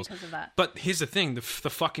alarm raised bells. because of that. But here's the thing: the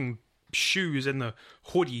fucking shoes and the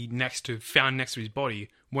hoodie found next to his body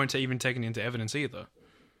weren't even taken into evidence either.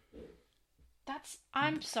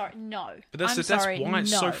 I'm sorry, no. But that's sorry, why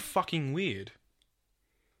it's no. so fucking weird.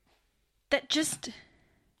 That just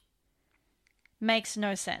makes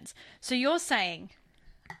no sense. So you're saying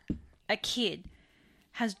a kid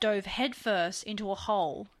has dove headfirst into a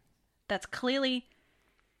hole that's clearly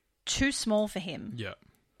too small for him. Yeah.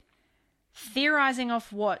 Theorizing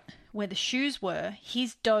off where the shoes were,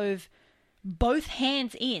 he's dove both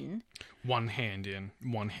hands in. One hand in,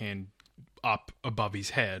 one hand up above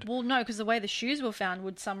his head. Well, no, because the way the shoes were found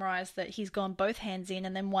would summarize that he's gone both hands in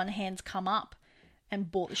and then one hand's come up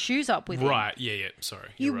and brought the shoes up with him. Right, yeah, sorry.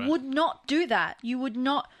 You You're right. would not do that. You would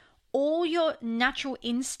not. All your natural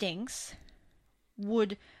instincts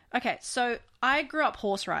would. Okay, so I grew up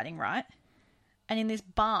horse riding, right? And in this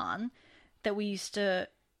barn that we used to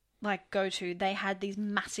go to, they had these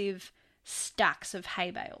massive stacks of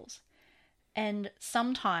hay bales. And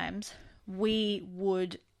sometimes we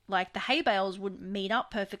would, the hay bales wouldn't meet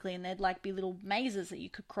up perfectly and there'd be little mazes that you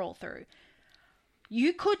could crawl through.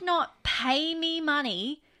 You could not pay me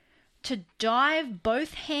money to dive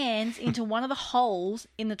both hands into one of the holes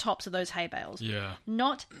in the tops of those hay bales. Yeah.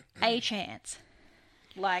 Not a chance.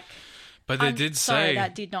 But they did say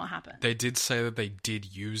that did not happen. They did say that they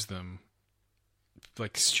did use them.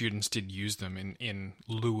 Students did use them in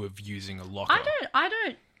lieu of using a locker. I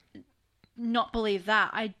don't not believe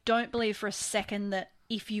that. I don't believe for a second that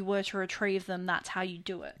if you were to retrieve them, that's how you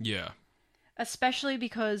do it. Yeah. Especially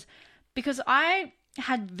because I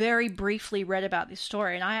had very briefly read about this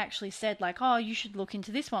story, and I actually said, oh, you should look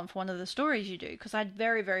into this one for one of the stories you do, because I'd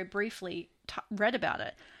very, very briefly read about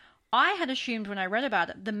it. I had assumed when I read about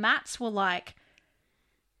it, the mats were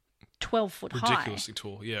 12 foot high. Ridiculously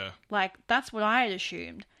tall, yeah. That's what I had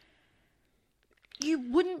assumed. You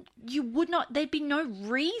would not, there'd be no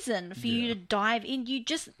reason for you to dive in. You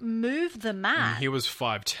just move the mat. And he was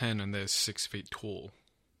 5'10" and they're 6 feet tall.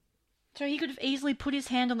 So he could have easily put his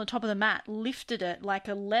hand on the top of the mat, lifted it like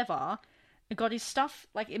a lever, and got his stuff.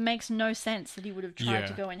 It makes no sense that he would have tried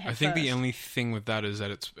to go in head I think first. the only thing with that is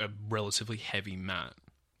that it's a relatively heavy mat.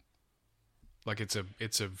 It's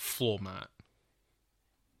a floor mat.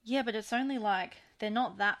 Yeah, but it's only they're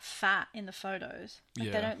not that fat in the photos.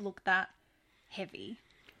 They don't look that heavy.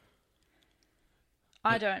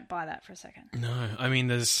 I don't buy that for a second. No, I mean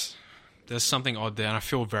there's something odd there, and I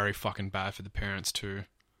feel very fucking bad for the parents too.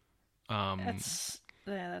 That's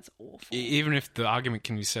awful. Even if the argument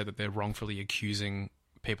can be said that they're wrongfully accusing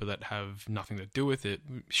people that have nothing to do with it,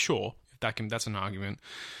 sure, that's an argument.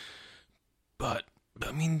 But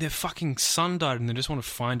I mean, their fucking son died, and they just want to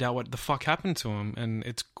find out what the fuck happened to him. And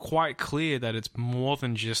it's quite clear that it's more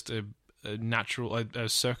than just a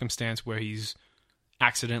circumstance where he's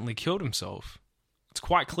accidentally killed himself. It's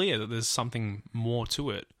quite clear that there's something more to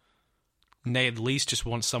it. And they at least just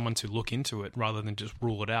want someone to look into it rather than just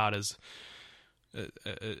rule it out as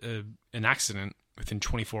an accident within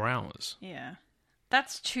 24 hours. Yeah.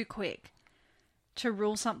 That's too quick. To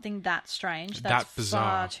rule something that strange, That that's bizarre.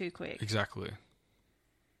 far too quick. Exactly.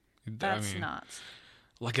 That's nuts.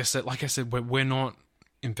 Like I said, we're not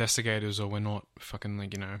investigators, or we're not fucking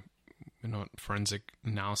we're not forensic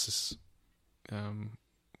analysis. We're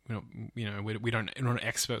not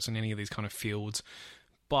experts in any of these kind of fields,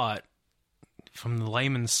 but from the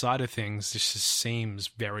layman's side of things, this just seems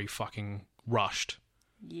very fucking rushed.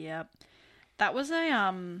 Yep. That was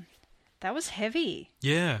that was heavy.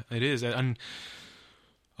 Yeah, it is, and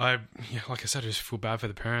like I said, I just feel bad for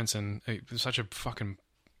the parents, and it was such a fucking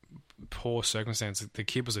poor circumstance. The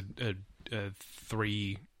kid was a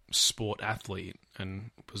 3-sport athlete and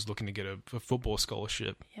was looking to get a football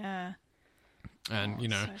scholarship. Yeah. And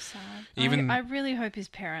so sad. even I really hope his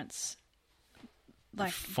parents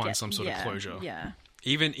find some sort of closure. Yeah.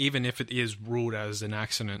 Even if it is ruled as an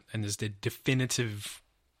accident and there's the definitive,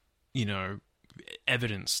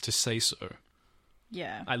 evidence to say so.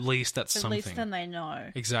 Yeah. At least that's something. At least then they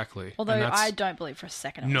know. Exactly. Although I don't believe for a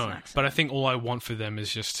second it was an accident. But I think all I want for them is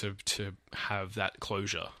just to have that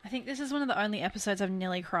closure. I think this is one of the only episodes I've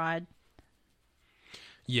nearly cried.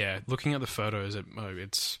 Yeah, looking at the photos,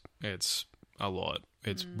 it's a lot.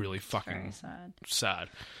 It's really fucking very sad.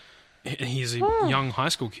 He's a young high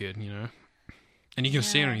school kid, and you can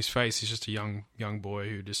see it on his face. He's just a young boy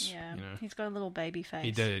who just, he's got a little baby face.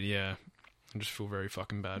 He did, yeah. I just feel very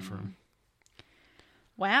fucking bad for him.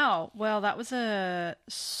 Wow. Well, that was a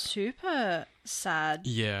super sad.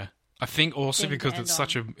 Yeah. I think also thing to because end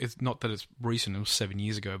it's it's not that it's recent, it was 7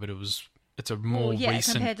 years ago, but it was it's a more Well, yeah,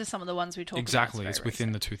 recent. compared to some of the ones we talked Exactly, about. it's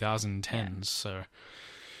within the 2010s. So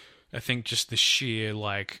I think just the sheer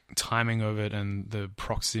like timing of it and the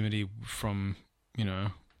proximity from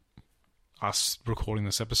us recording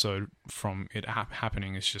this episode from it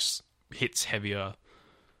happening is just hits heavier.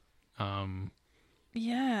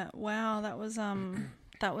 Yeah. Wow. That was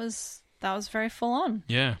very full on.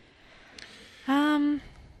 Yeah.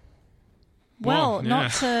 Well,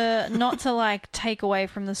 yeah. not to like take away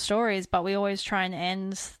from the stories, but we always try and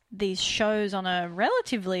end these shows on a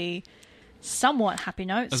relatively somewhat happy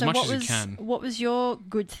note. As much as you can. What was your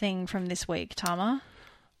good thing from this week, Tama?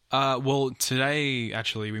 Well, today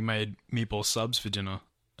actually we made meatball subs for dinner,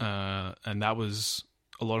 and that was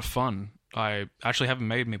a lot of fun. I actually haven't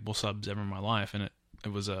made meatball subs ever in my life, and it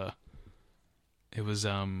was a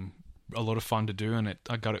lot of fun to do, and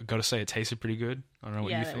I got to say it tasted pretty good. I don't know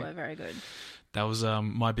what you think. Yeah, they were very good. That was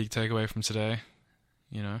my big takeaway from today.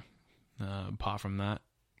 Apart from that,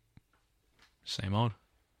 same old.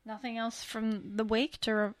 Nothing else from the week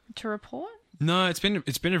to report? No, it's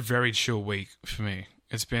been a very chill week for me.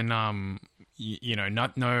 It's been no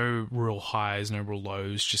real highs, no real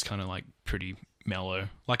lows, just kind of like pretty mellow.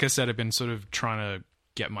 Like I said, I've been sort of trying to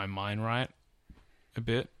get my mind right a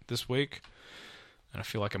bit this week, and I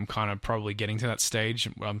feel like I'm kind of probably getting to that stage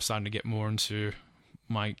where I'm starting to get more into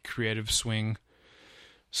my creative swing.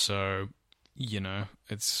 So,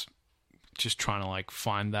 it's just trying to like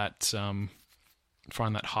find that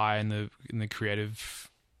high in the creative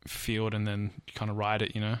field, and then kind of ride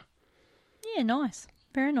it. Yeah, nice.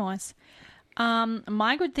 Very nice.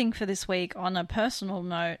 My good thing for this week, on a personal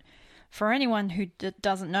note, for anyone who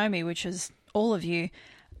doesn't know me, which is all of you,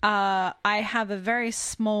 I have a very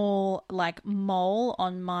small like mole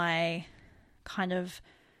on my kind of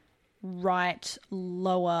right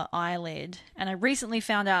lower eyelid, and I recently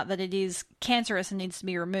found out that it is cancerous and needs to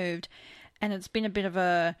be removed, and it's been a bit of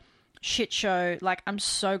a shit show. Like, I'm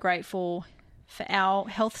so grateful for our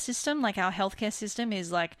health system. Like, our healthcare system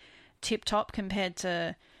is like tip top compared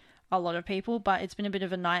to a lot of people, but it's been a bit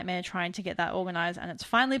of a nightmare trying to get that organized, and it's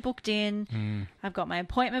finally booked in. I've got my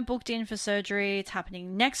appointment booked in for surgery. It's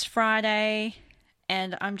happening next Friday,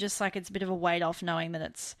 and I'm just like, it's a bit of a weight off knowing that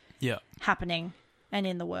it's happening and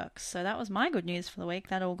in the works. So that was my good news for the week.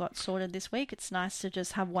 That all got sorted this week. It's nice to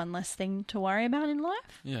just have one less thing to worry about in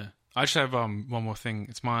life. Yeah. I actually have one more thing.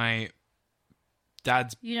 It's my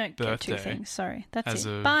dad's birthday. You don't get two things. Sorry. That's it.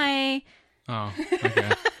 a- Bye. Oh,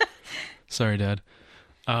 okay. Sorry, Dad.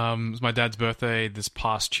 It was my dad's birthday this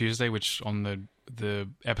past Tuesday, which on the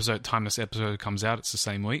time this episode comes out, it's the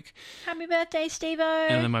same week. Happy birthday, Steve-O.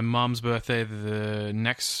 And then my mum's birthday the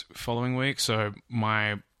next following week. So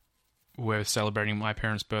we're celebrating my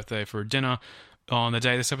parents' birthday for dinner on the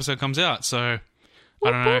day this episode comes out. So I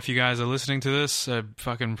don't know if you guys are listening to this.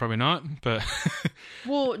 Fucking probably not, but...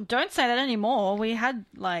 Well, don't say that anymore. We had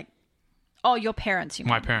like... Oh, your parents, you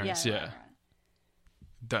mean. My parents, yeah.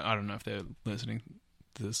 Right. I don't know if they're listening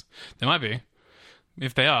to this. They might be.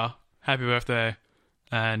 If they are, happy birthday.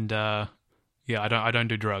 And I don't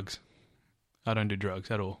do drugs. I don't do drugs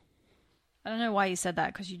at all. I don't know why you said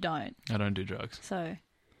that, because you don't. I don't do drugs. So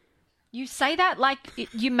you say that like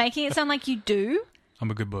you're making it sound like you do. I'm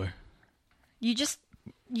a good boy. You're just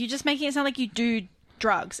making it sound like you do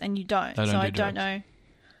drugs, and you don't. I don't know.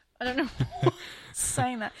 I don't know why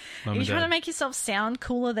saying that. Are you trying to make yourself sound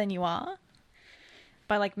cooler than you are?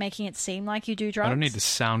 By like making it seem like you do drugs? I don't need to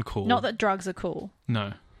sound cool. Not that drugs are cool.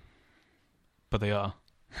 No. But they are.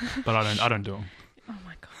 But I don't do them. Oh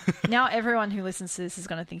my god. Now everyone who listens to this is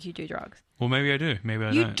going to think you do drugs. Well, maybe I do. Maybe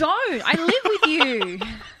I don't. You don't. I live with you.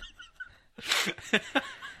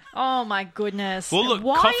 Oh my goodness. Well, look,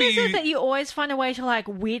 why is it that you always find a way to like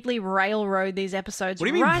weirdly railroad these episodes? What do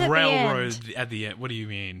you mean right railroad at the end? What do you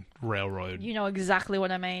mean railroad? You know exactly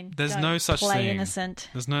what I mean. There's Don't no such play thing. Innocent.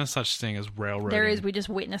 There's no such thing as railroad. There is. We just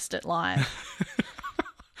witnessed it live.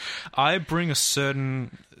 I bring a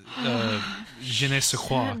certain je ne sais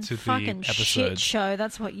quoi to the fucking episode. Shit show.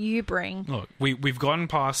 That's what you bring. Look, we've gotten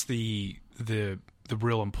past the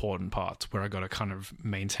real important parts where I got to kind of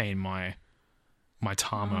maintain my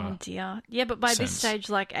Tama. Oh dear. Yeah, but by this sense. stage,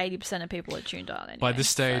 like 80% of people are tuned out. Anyway, By this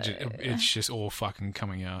stage, so... it's just all fucking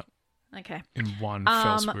coming out Okay. in one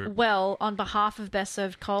fell swoop. Well, on behalf of Best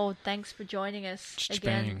Served Cold, thanks for joining us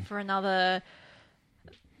again Bang. for another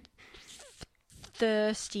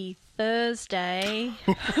Thirsty Thursday.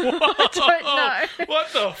 I don't know.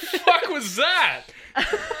 What the fuck was that?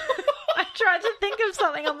 I tried to think of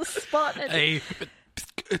something on the spot.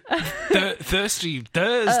 Thirsty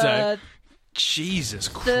Thursday. Jesus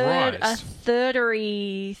Christ. A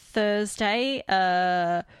thirdery Thursday.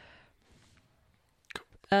 A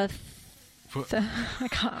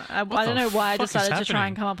I don't know why I fuck is decided to try happening?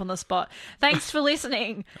 and come up on the spot. Thanks for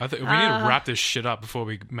listening. We need to wrap this shit up before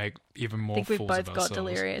we make even more I think we've fools both of got ourselves.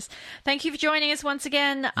 delirious. Thank you for joining us once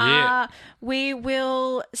again. Yeah. We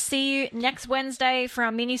will see you next Wednesday for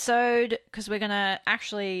our mini-sode, because we're going to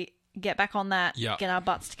actually get back on that, Yeah. get our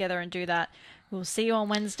butts together and do that. We'll see you on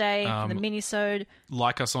Wednesday for the mini-sode.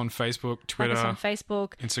 Like us on Facebook, Twitter, Like us on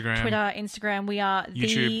Facebook, Instagram. Twitter, Instagram. We are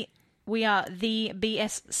YouTube. we are the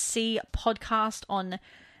BSC podcast on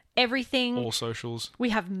everything. all socials.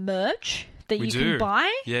 We have merch that We you do. can buy.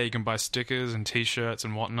 Yeah, you can buy stickers and t-shirts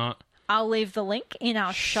and whatnot. I'll leave the link in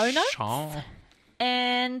our show notes. Sure.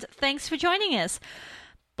 And thanks for joining us.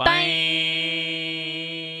 Bye.